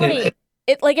so funny. it,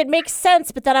 It makes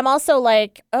sense, but then I'm also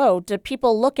like, oh, do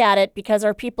people look at it because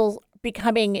are people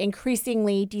becoming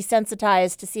increasingly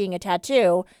desensitized to seeing a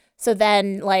tattoo? So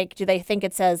then, like, do they think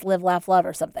it says live, laugh, love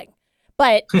or something?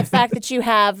 But the fact that you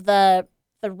have the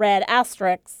red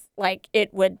asterisks, like,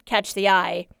 it would catch the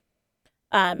eye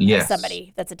of yes.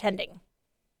 somebody that's attending.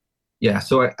 Yeah.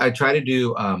 So I try to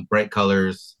do bright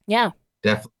colors. Yeah.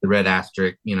 Definitely the red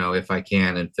asterisk, if I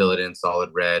can, and fill it in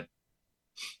solid red.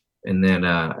 And then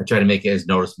I try to make it as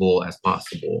noticeable as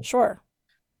possible. Sure.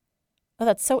 Oh,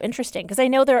 that's so interesting. Because I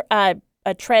know there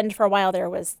a trend for a while there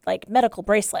was like medical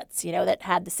bracelets, that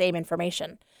had the same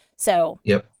information. So,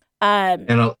 Yep. And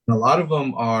a lot of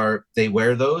them they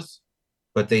wear those,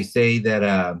 but they say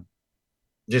that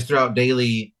just throughout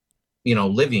daily,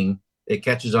 living, it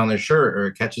catches on their shirt or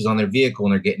it catches on their vehicle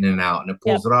and they're getting in and out, and it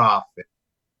pulls it off.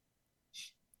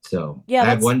 So yeah, I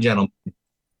had one gentleman.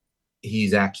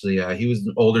 He's actually he was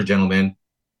an older gentleman,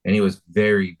 and he was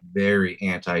very, very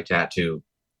anti-tattoo.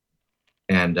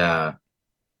 And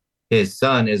his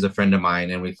son is a friend of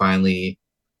mine, and we finally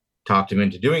talked him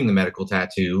into doing the medical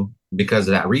tattoo because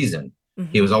of that reason.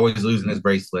 Mm-hmm. He was always losing his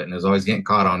bracelet and was always getting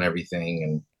caught on everything.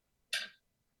 And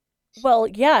well,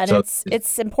 yeah, and so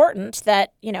it's important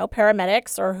that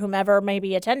paramedics or whomever may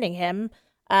be attending him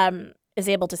is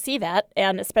able to see that,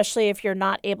 and especially if you're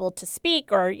not able to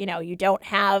speak or you don't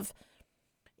have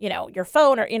your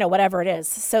phone or whatever it is.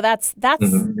 So that's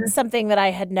mm-hmm. something that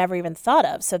I had never even thought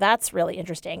of. So that's really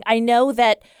interesting. I know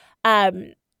that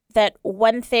that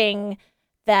one thing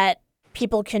that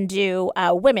people can do,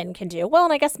 women can do, well,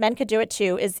 and I guess men could do it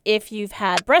too, is if you've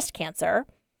had breast cancer,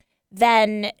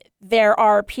 then there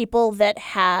are people that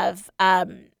have a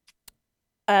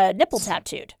nipple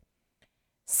tattooed,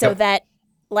 so that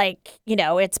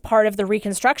it's part of the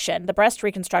reconstruction, the breast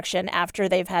reconstruction after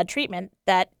they've had treatment,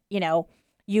 that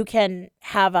you can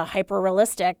have a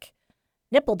hyper-realistic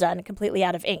nipple done completely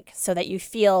out of ink so that you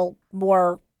feel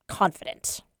more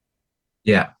confident.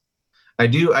 Yeah. I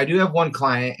do have one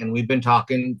client, and we've been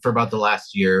talking for about the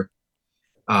last year.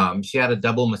 She had a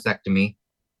double mastectomy,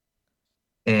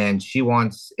 and she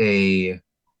wants a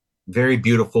very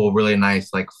beautiful, really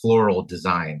nice, like floral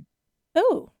design.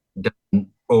 Ooh. Done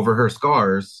over her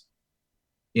scars,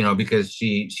 because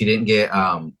she didn't get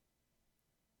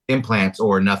implants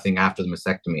or nothing after the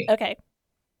mastectomy. Okay.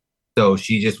 So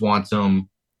she just wants them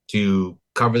to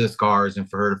cover the scars and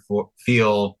for her to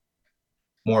feel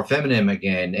more feminine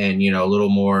again, and a little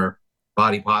more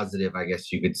body positive, I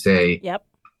guess you could say. Yep.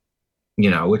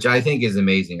 Which I think is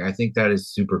amazing. I think that is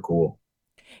super cool.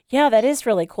 Yeah, that is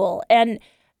really cool. And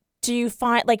do you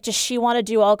find, does she want to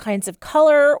do all kinds of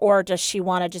color, or does she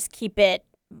want to just keep it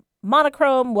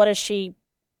monochrome? What is she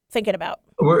thinking about?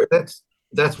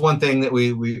 That's one thing that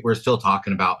we're still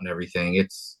talking about and everything.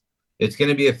 It's going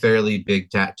to be a fairly big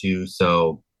tattoo,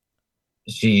 so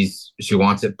she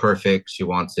wants it perfect. She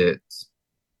wants it,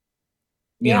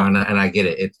 and I get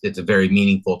it. It's a very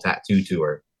meaningful tattoo to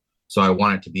her. So I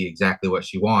want it to be exactly what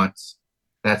she wants.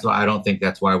 That's why I don't think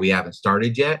that's why we haven't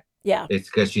started yet. Yeah. It's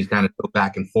because she's kind of go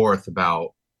back and forth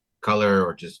about color,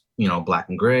 or just, black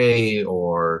and gray,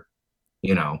 or,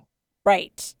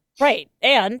 Right. Right.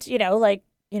 And,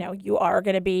 you are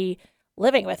going to be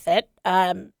living with it.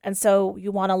 And so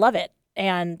you want to love it,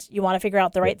 and you want to figure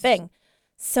out the right thing.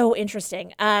 So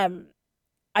interesting.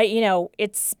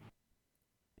 It's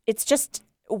just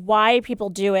why people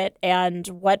do it and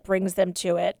what brings them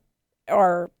to it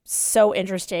are so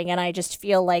interesting. And I just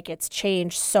feel like it's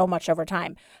changed so much over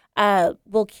time.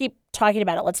 We'll keep talking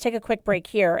about it. Let's take a quick break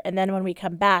here. And then when we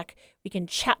come back, we can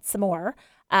chat some more.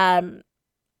 And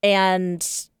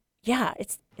yeah,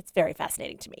 it's very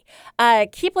fascinating to me.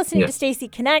 Keep listening to Stacy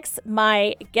Connects.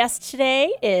 My guest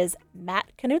today is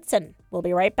Matt Knutsen. We'll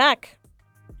be right back.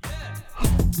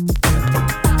 Do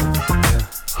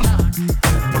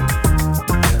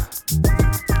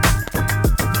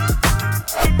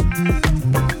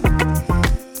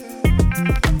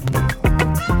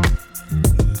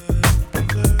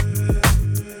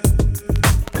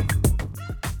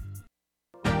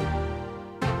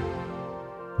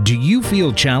you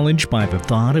feel challenged by the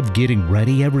thought of getting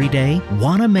ready every day?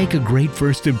 Want to make a great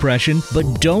first impression, but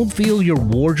don't feel your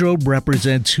wardrobe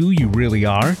represents who you really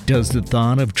are? Does the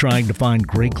thought of trying to find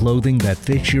great clothing that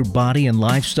fits your body and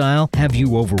lifestyle have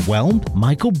you overwhelmed?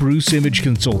 Michael Bruce Image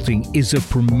Consulting is a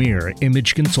premier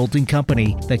image consulting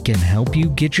company that can help you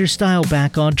get your style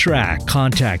back on track.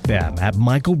 Contact them at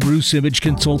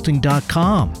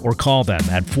michaelbruceimageconsulting.com or call them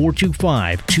at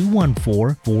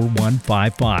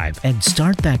 425-214-4155 and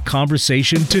start that conversation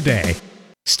today.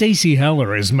 Stacy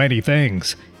Heller is many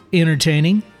things.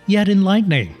 Entertaining, yet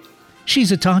enlightening.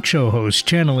 She's a talk show host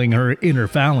channeling her inner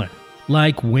Fallon.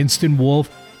 Like Winston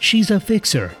Wolfe, she's a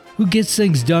fixer who gets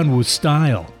things done with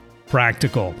style.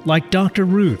 Practical, like Dr.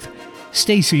 Ruth.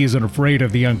 Stacy isn't afraid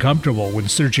of the uncomfortable when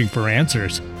searching for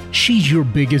answers. She's your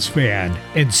biggest fan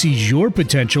and sees your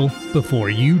potential before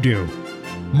you do.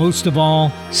 Most of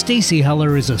all, Stacy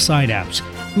Heller is a synapse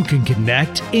who can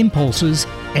connect impulses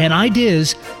and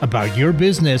ideas about your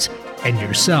business and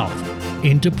yourself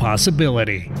into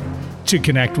possibility. To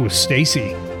connect with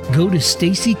Stacy, go to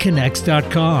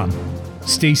stacyconnects.com.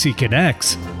 Stacy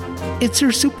Connects. It's her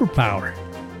superpower.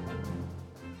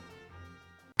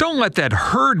 Don't let that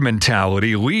herd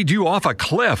mentality lead you off a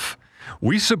cliff.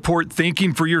 We support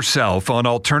thinking for yourself on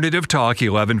Alternative Talk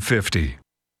 1150.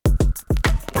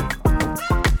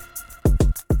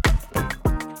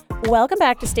 Welcome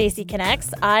back to Stacy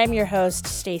Connects. I'm your host,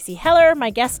 Stacy Heller. My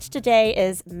guest today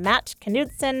is Matt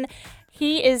Knutsen.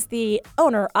 He is the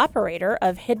owner-operator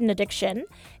of Hidden Addiction,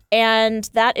 and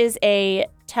that is a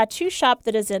tattoo shop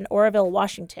that is in Oroville,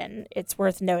 Washington. It's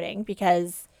worth noting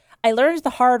because I learned the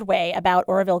hard way about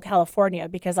Oroville, California,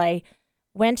 because I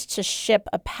went to ship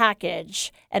a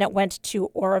package, and it went to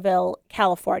Oroville,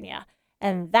 California,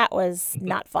 and that was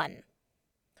not fun.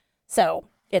 So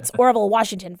it's Oroville,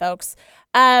 Washington, folks.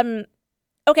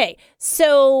 Okay,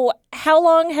 so how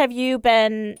long have you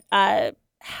had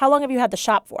the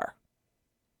shop for?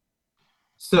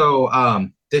 So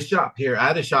this shop here, I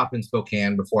had a shop in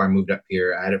Spokane before I moved up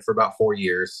here. I had it for about 4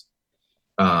 years.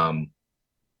 And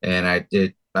I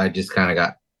just kind of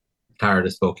got tired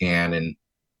of Spokane and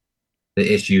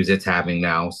the issues it's having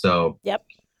now. So Yep.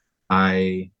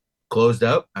 I closed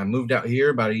up. I moved out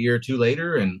here about a year or two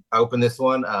later, and I opened this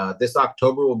one. This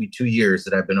October will be 2 years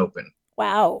that I've been open.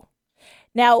 Wow.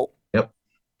 Now, Yep.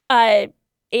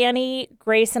 Annie,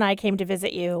 Grace, and I came to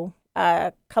visit you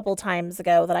a couple times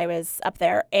ago that I was up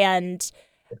there. And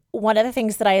one of the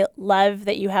things that I love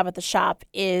that you have at the shop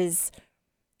is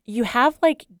you have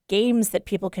like games that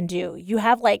people can do. You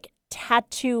have like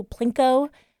tattoo plinko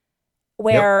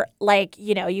where like,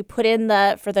 you know, you put in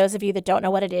for those of you that don't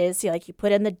know what it is, you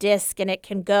put in the disc and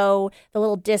the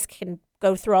little disc can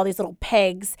go through all these little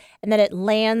pegs, and then it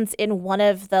lands in one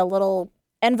of the little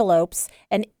envelopes,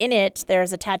 and in it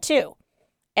there's a tattoo.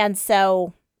 And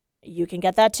so you can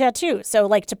get that tattoo. So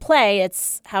like to play,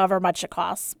 it's however much it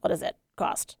costs. What does it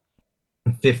cost?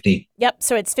 50. Yep.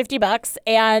 So it's $50.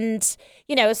 And,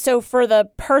 you know, so for the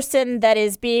person that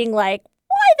is being like,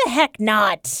 why the heck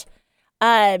not?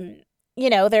 You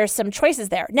know, there's some choices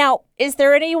there. Now, is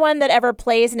there anyone that ever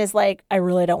plays and is like, I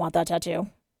really don't want that tattoo?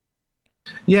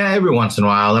 Yeah, every once in a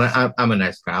while. And I'm a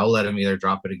nice guy. I'll let them either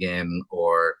drop it again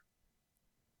or,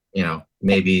 you know,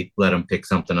 maybe let them pick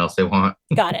something else they want.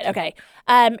 Got it. Okay.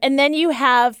 And then you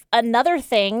have another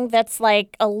thing that's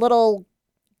like a little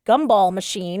gumball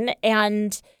machine.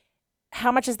 And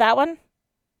how much is that one?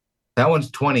 That one's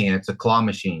 20 and it's a claw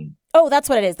machine. Oh, that's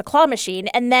what it is, the claw machine.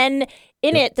 And then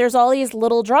in it, there's all these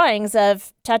little drawings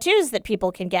of tattoos that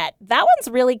people can get. That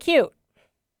one's really cute.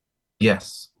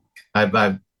 Yes.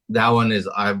 That one is,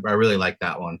 I really like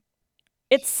that one.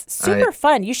 It's super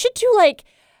fun. You should do like,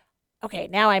 okay,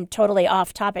 now I'm totally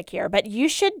off topic here, but you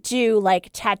should do like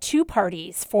tattoo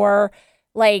parties for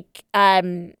like,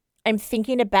 I'm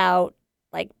thinking about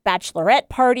like bachelorette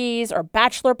parties or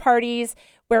bachelor parties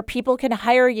where people can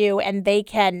hire you and they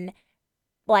can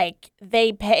like,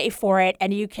 they pay for it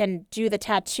and you can do the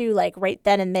tattoo like right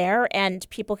then and there and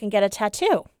people can get a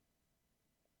tattoo.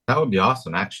 That would be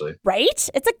awesome, actually. Right?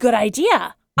 It's a good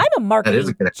idea. I'm a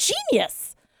marketing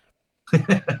genius.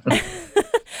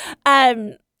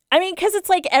 I mean, because it's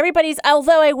like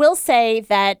although I will say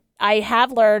that I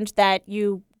have learned that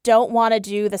you don't want to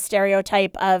do the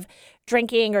stereotype of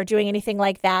drinking or doing anything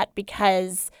like that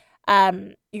because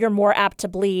you're more apt to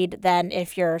bleed than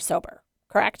if you're sober.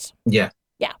 Correct? Yeah.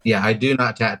 Yeah, I do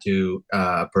not tattoo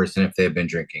a person if they've been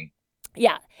drinking.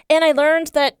 Yeah. And I learned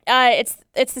that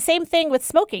it's the same thing with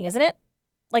smoking, isn't it?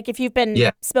 Like if you've been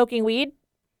Yeah. smoking weed.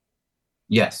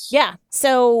 Yes. Yeah.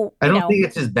 So, I don't think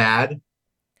it's as bad,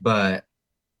 but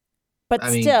but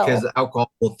I mean, because still.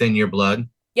 alcohol will thin your blood.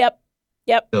 Yep.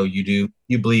 Yep. So you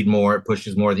bleed more. It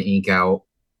pushes more of the ink out.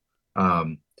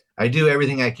 I do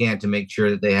everything I can to make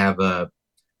sure that they have a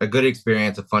good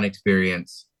experience, a fun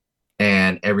experience,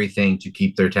 and everything to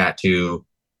keep their tattoo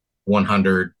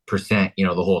 100%,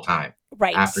 the whole time.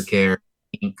 Right. Aftercare,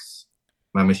 inks,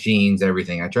 my machines,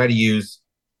 everything. I try to use,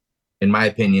 in my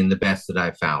opinion, the best that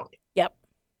I've found. Yep.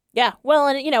 Yeah. Well,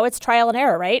 and it's trial and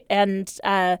error, right? And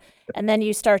then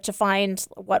you start to find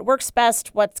what works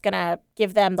best, what's going to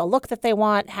give them the look that they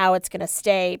want, how it's going to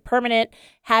stay permanent,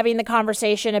 having the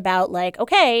conversation about like,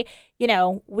 okay,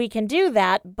 we can do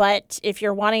that, but if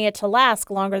you're wanting it to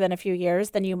last longer than a few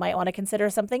years, then you might want to consider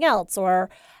something else. Or,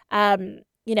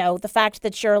 the fact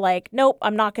that you're like, nope,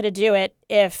 I'm not going to do it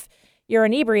if you're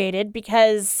inebriated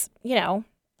because,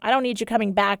 I don't need you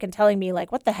coming back and telling me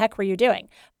like, what the heck were you doing?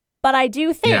 But I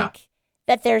do think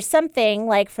that there's something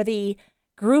like for the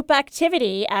group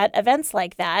activity at events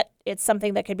like that, it's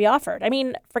something that could be offered. I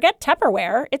mean, forget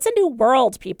Tupperware. It's a new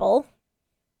world, people.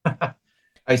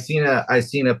 I seen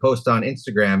a post on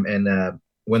Instagram, and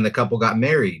when the couple got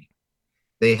married,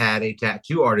 they had a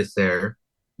tattoo artist there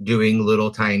doing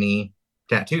little tiny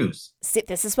tattoos. See,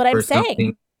 this is what I'm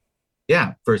saying.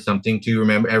 For something to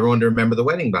remember, everyone to remember the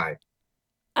wedding by.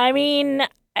 I mean,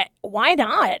 why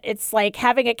not? It's like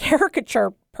having a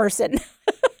caricature person.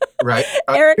 Right.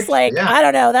 Eric's like, I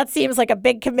don't know. That seems like a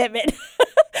big commitment.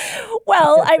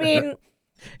 Well, I mean,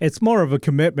 it's more of a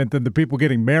commitment than the people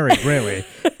getting married, really.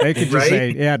 They could just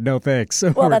say, yeah, no thanks.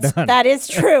 Well, that is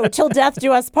true. Till death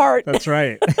do us part. That's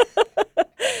right.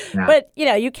 Yeah. But,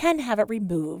 you can have it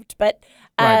removed. But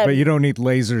right, but you don't need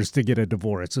lasers to get a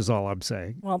divorce is all I'm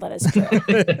saying. Well, that is true.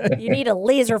 You need a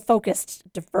laser-focused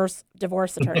divorce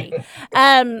attorney.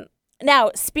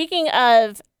 Now, speaking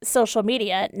of social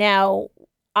media, now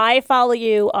I follow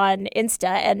you on Insta,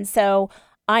 and so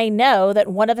I know that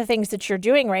one of the things that you're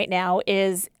doing right now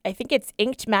is, I think it's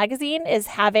Inked Magazine is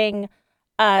having,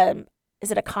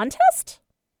 is it a contest?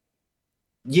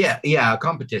 Yeah, a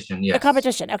competition, yes. A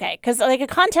competition, okay. Because like a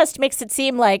contest makes it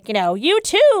seem like, you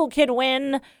too can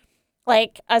win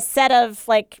like a set of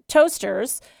like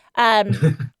toasters.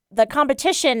 The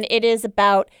competition, it is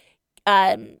about,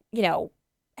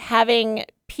 having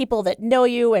people that know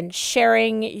you and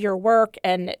sharing your work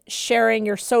and sharing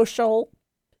your social,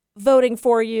 voting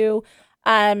for you.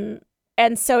 And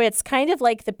so it's kind of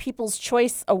like the People's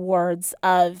Choice Awards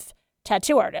of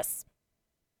tattoo artists.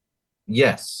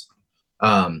 Yes.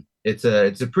 It's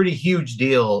a pretty huge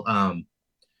deal.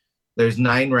 There's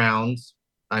 9 rounds.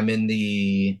 I'm in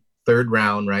the 3rd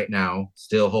round right now,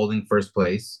 still holding first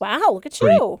place. Wow, look at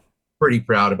you. Pretty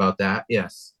proud about that.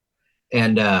 Yes.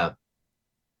 And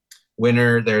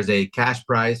winner, there's a cash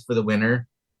prize for the winner.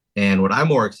 And what I'm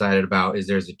more excited about is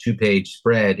there's a 2-page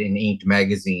spread in Inked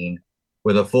Magazine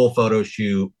with a full photo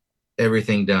shoot,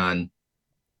 everything done.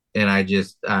 And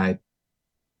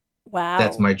wow,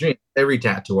 that's my dream. Every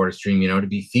tattoo artist dream, to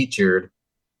be featured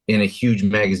in a huge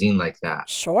magazine like that.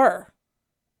 Sure.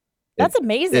 That's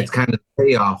amazing. It's kind of the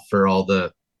payoff for all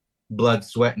the blood,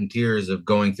 sweat, and tears of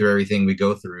going through everything we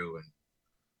go through, and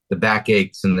the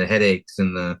backaches and the headaches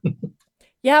and the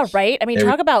yeah, right. I mean,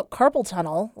 talk about carpal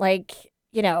tunnel. Like,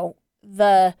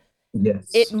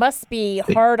 it must be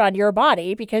hard on your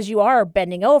body because you are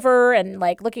bending over and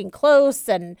like looking close,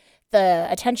 and the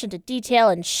attention to detail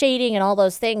and shading and all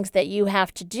those things that you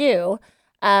have to do.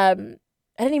 I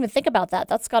didn't even think about that.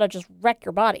 That's got to just wreck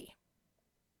your body.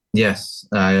 Yes,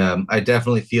 I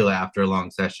definitely feel it after a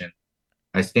long session.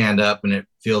 I stand up and it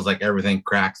feels like everything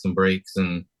cracks and breaks.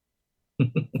 And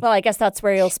well, I guess that's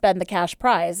where you'll spend the cash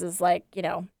prize is like,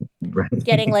 right.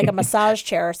 Getting like a massage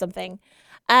chair or something.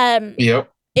 Yep.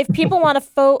 If people want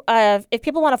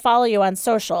to follow you on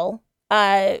social,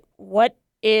 what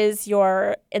is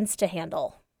your Insta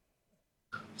handle?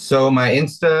 So my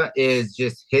Insta is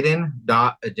just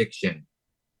hidden.addiction.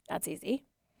 That's easy.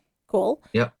 Cool.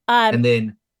 Yep. And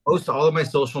then most all of my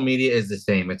social media is the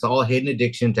same. It's all Hidden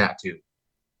Addiction Tattoo.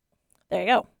 There you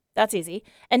go. That's easy.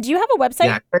 And do you have a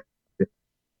website? Yeah,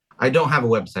 I don't have a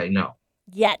website, no.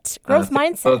 Yet. Growth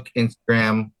Mindset. Facebook,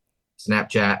 Instagram,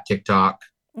 Snapchat, TikTok.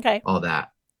 Okay. All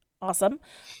that. Awesome.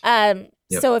 Yep.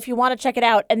 So if you want to check it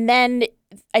out, and then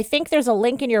I think there's a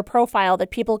link in your profile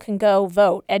that people can go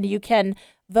vote, and you can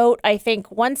vote, I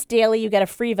think, once daily. You get a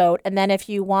free vote. And then if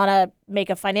you want to make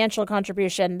a financial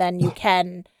contribution, then you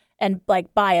can and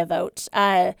like buy a vote.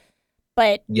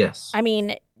 But Yes. I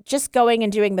mean, just going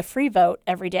and doing the free vote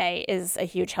every day is a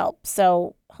huge help.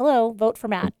 So, hello, vote for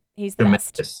Matt. He's the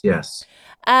best. Tremendous. Yes.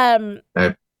 Um,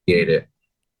 I appreciate it.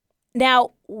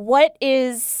 Now, what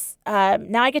is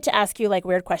now I get to ask you like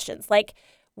weird questions. Like,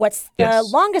 what's the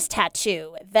Yes. longest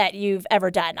tattoo that you've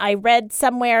ever done? I read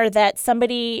somewhere that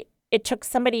it took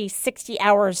somebody 60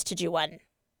 hours to do one.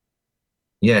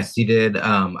 Yes, he did.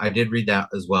 I did read that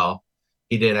as well.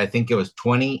 He did, I think it was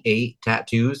 28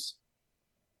 tattoos,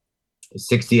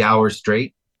 60 hours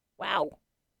straight. Wow.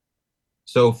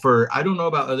 So I don't know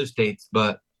about other states,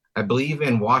 but I believe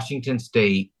in Washington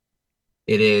State,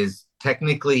 it is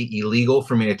technically illegal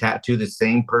for me to tattoo the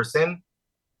same person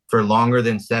for longer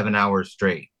than 7 hours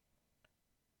straight.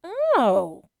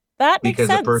 Oh, that makes Because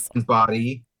a sense. person's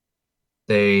body,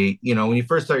 when you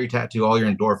first start your tattoo, all your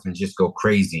endorphins just go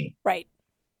crazy. Right.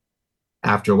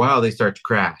 After a while, they start to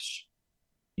crash.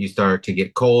 You start to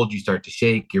get cold, you start to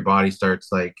shake, your body starts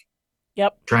like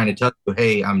trying to tell you,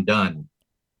 hey, I'm done.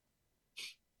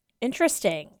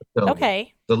 Interesting. So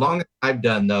Okay. the longest I've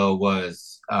done though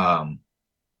was it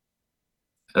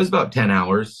was about 10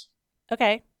 hours.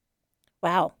 Okay.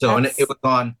 Wow. So and it was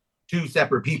on two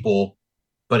separate people,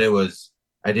 but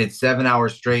I did 7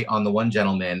 hours straight on the one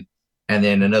gentleman, and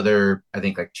then another, I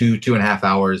think like 2.5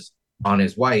 hours on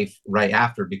his wife right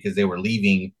after, because they were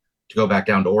leaving to go back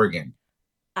down to Oregon.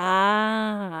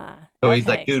 Ah. So okay. he's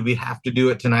like, dude, we have to do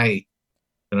it tonight.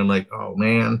 And I'm like, oh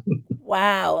man.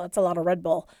 Wow, that's a lot of Red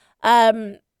Bull.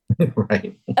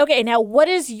 Right. Okay, now what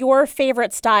is your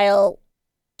favorite style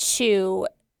to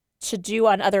do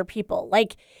on other people?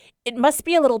 Like, it must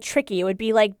be a little tricky. It would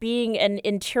be like being an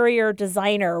interior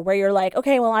designer where you're like,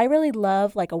 okay, well, I really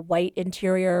love like a white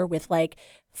interior with like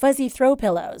fuzzy throw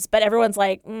pillows, but everyone's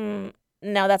like, no,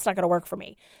 that's not going to work for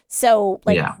me. So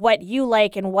like what you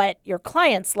like and what your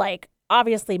clients like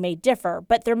obviously may differ,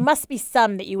 but there must be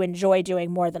some that you enjoy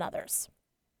doing more than others.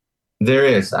 There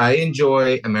is. I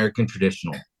enjoy American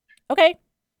traditional. Okay.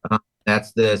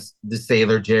 That's the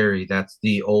Sailor Jerry. That's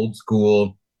the old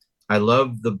school. I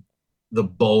love the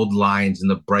bold lines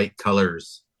and the bright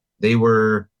colors. They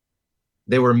were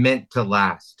meant to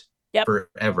last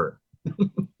forever.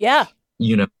 Yeah.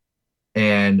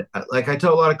 And like I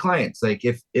tell a lot of clients, like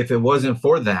if it wasn't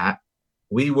for that,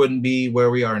 we wouldn't be where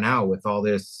we are now with all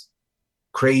this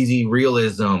crazy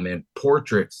realism and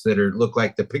portraits that look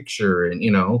like the picture. And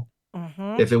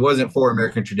if it wasn't for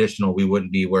American traditional, we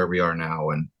wouldn't be where we are now.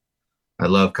 And I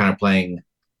love kind of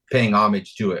paying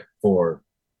homage to it for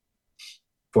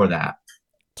that.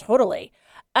 Totally.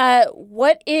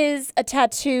 What is a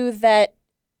tattoo that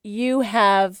you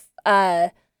have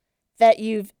that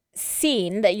you've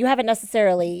seen that you haven't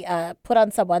necessarily put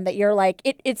on someone that you're like,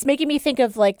 it's making me think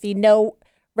of like the no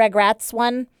regrets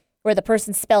one where the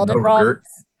person spelled it wrong.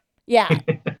 Regrets. Yeah.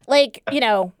 Like,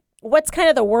 what's kind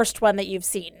of the worst one that you've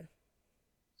seen?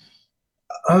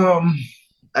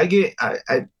 I get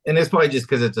and it's probably just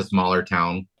because it's a smaller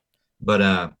town, but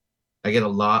I get a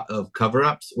lot of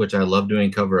cover-ups, which I love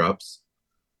doing cover-ups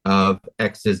of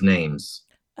exes' names.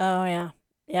 Oh yeah.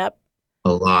 Yep.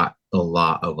 A lot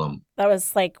of them. That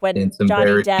was like when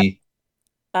Johnny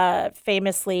Depp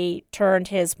famously turned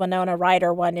his Winona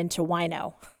Ryder one into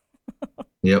Wino.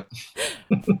 Yep.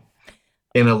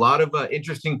 In a lot of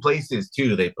interesting places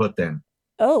too, they put them.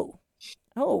 Oh,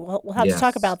 well, we'll have to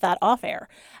talk about that off air.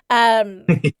 I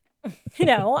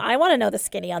want to know the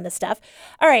skinny on this stuff.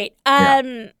 All right.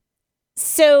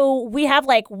 So we have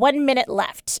like 1 minute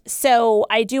left. So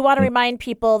I do want to remind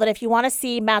people that if you want to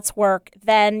see Matt's work,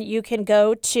 then you can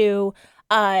go to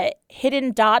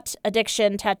Hidden Dot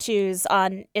Addiction Tattoos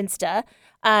on Insta,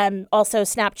 also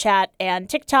Snapchat and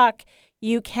TikTok.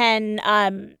 You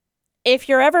can, if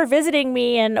you're ever visiting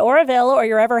me in Oroville, or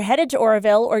you're ever headed to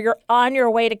Oroville, or you're on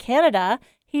your way to Canada,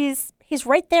 he's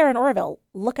right there in Oroville.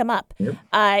 Look him up. Yep.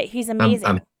 He's amazing.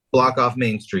 I'm block off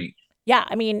Main Street. Yeah,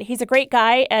 I mean, he's a great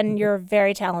guy, and you're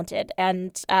very talented.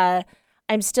 And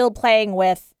I'm still playing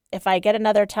with, if I get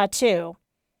another tattoo,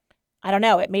 I don't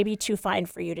know, it may be too fine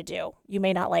for you to do. You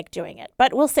may not like doing it,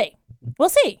 but we'll see. We'll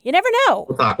see. You never know.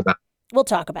 We'll talk about it. We'll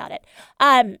talk about it.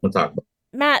 We'll talk about it.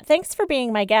 Matt, thanks for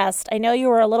being my guest. I know you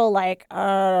were a little like,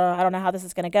 I don't know how this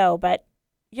is going to go, but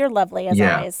you're lovely as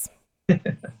always.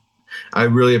 I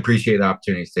really appreciate the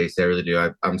opportunity, Stacy. I really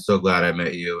do. I'm so glad I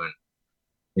met you, and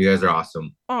you guys are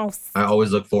awesome. Oh, I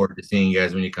always look forward to seeing you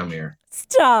guys when you come here.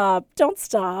 Stop. Don't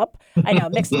stop. I know,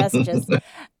 mixed messages.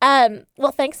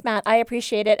 Well, thanks, Matt. I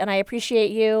appreciate it, and I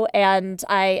appreciate you, and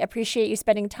I appreciate you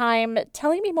spending time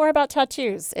telling me more about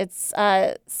tattoos. It's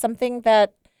something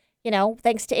that,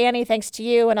 thanks to Annie, thanks to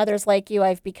you and others like you,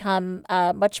 I've become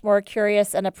much more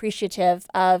curious and appreciative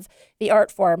of the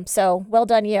art form. So well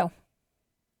done, you.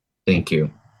 Thank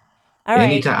you. All right.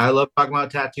 Anytime. I love talking about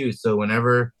tattoos. So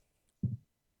whenever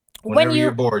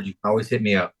you're bored, you can always hit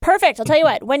me up. Perfect. I'll tell you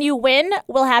what, when you win,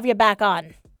 we'll have you back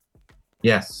on.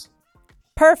 Yes.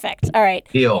 Perfect. All right.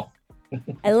 Deal.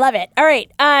 I love it. All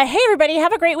right. Hey, everybody.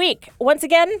 Have a great week. Once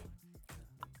again,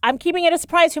 I'm keeping it a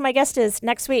surprise who my guest is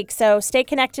next week. So stay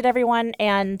connected, everyone,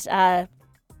 and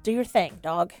do your thing,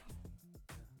 dog.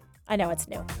 I know it's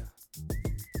new.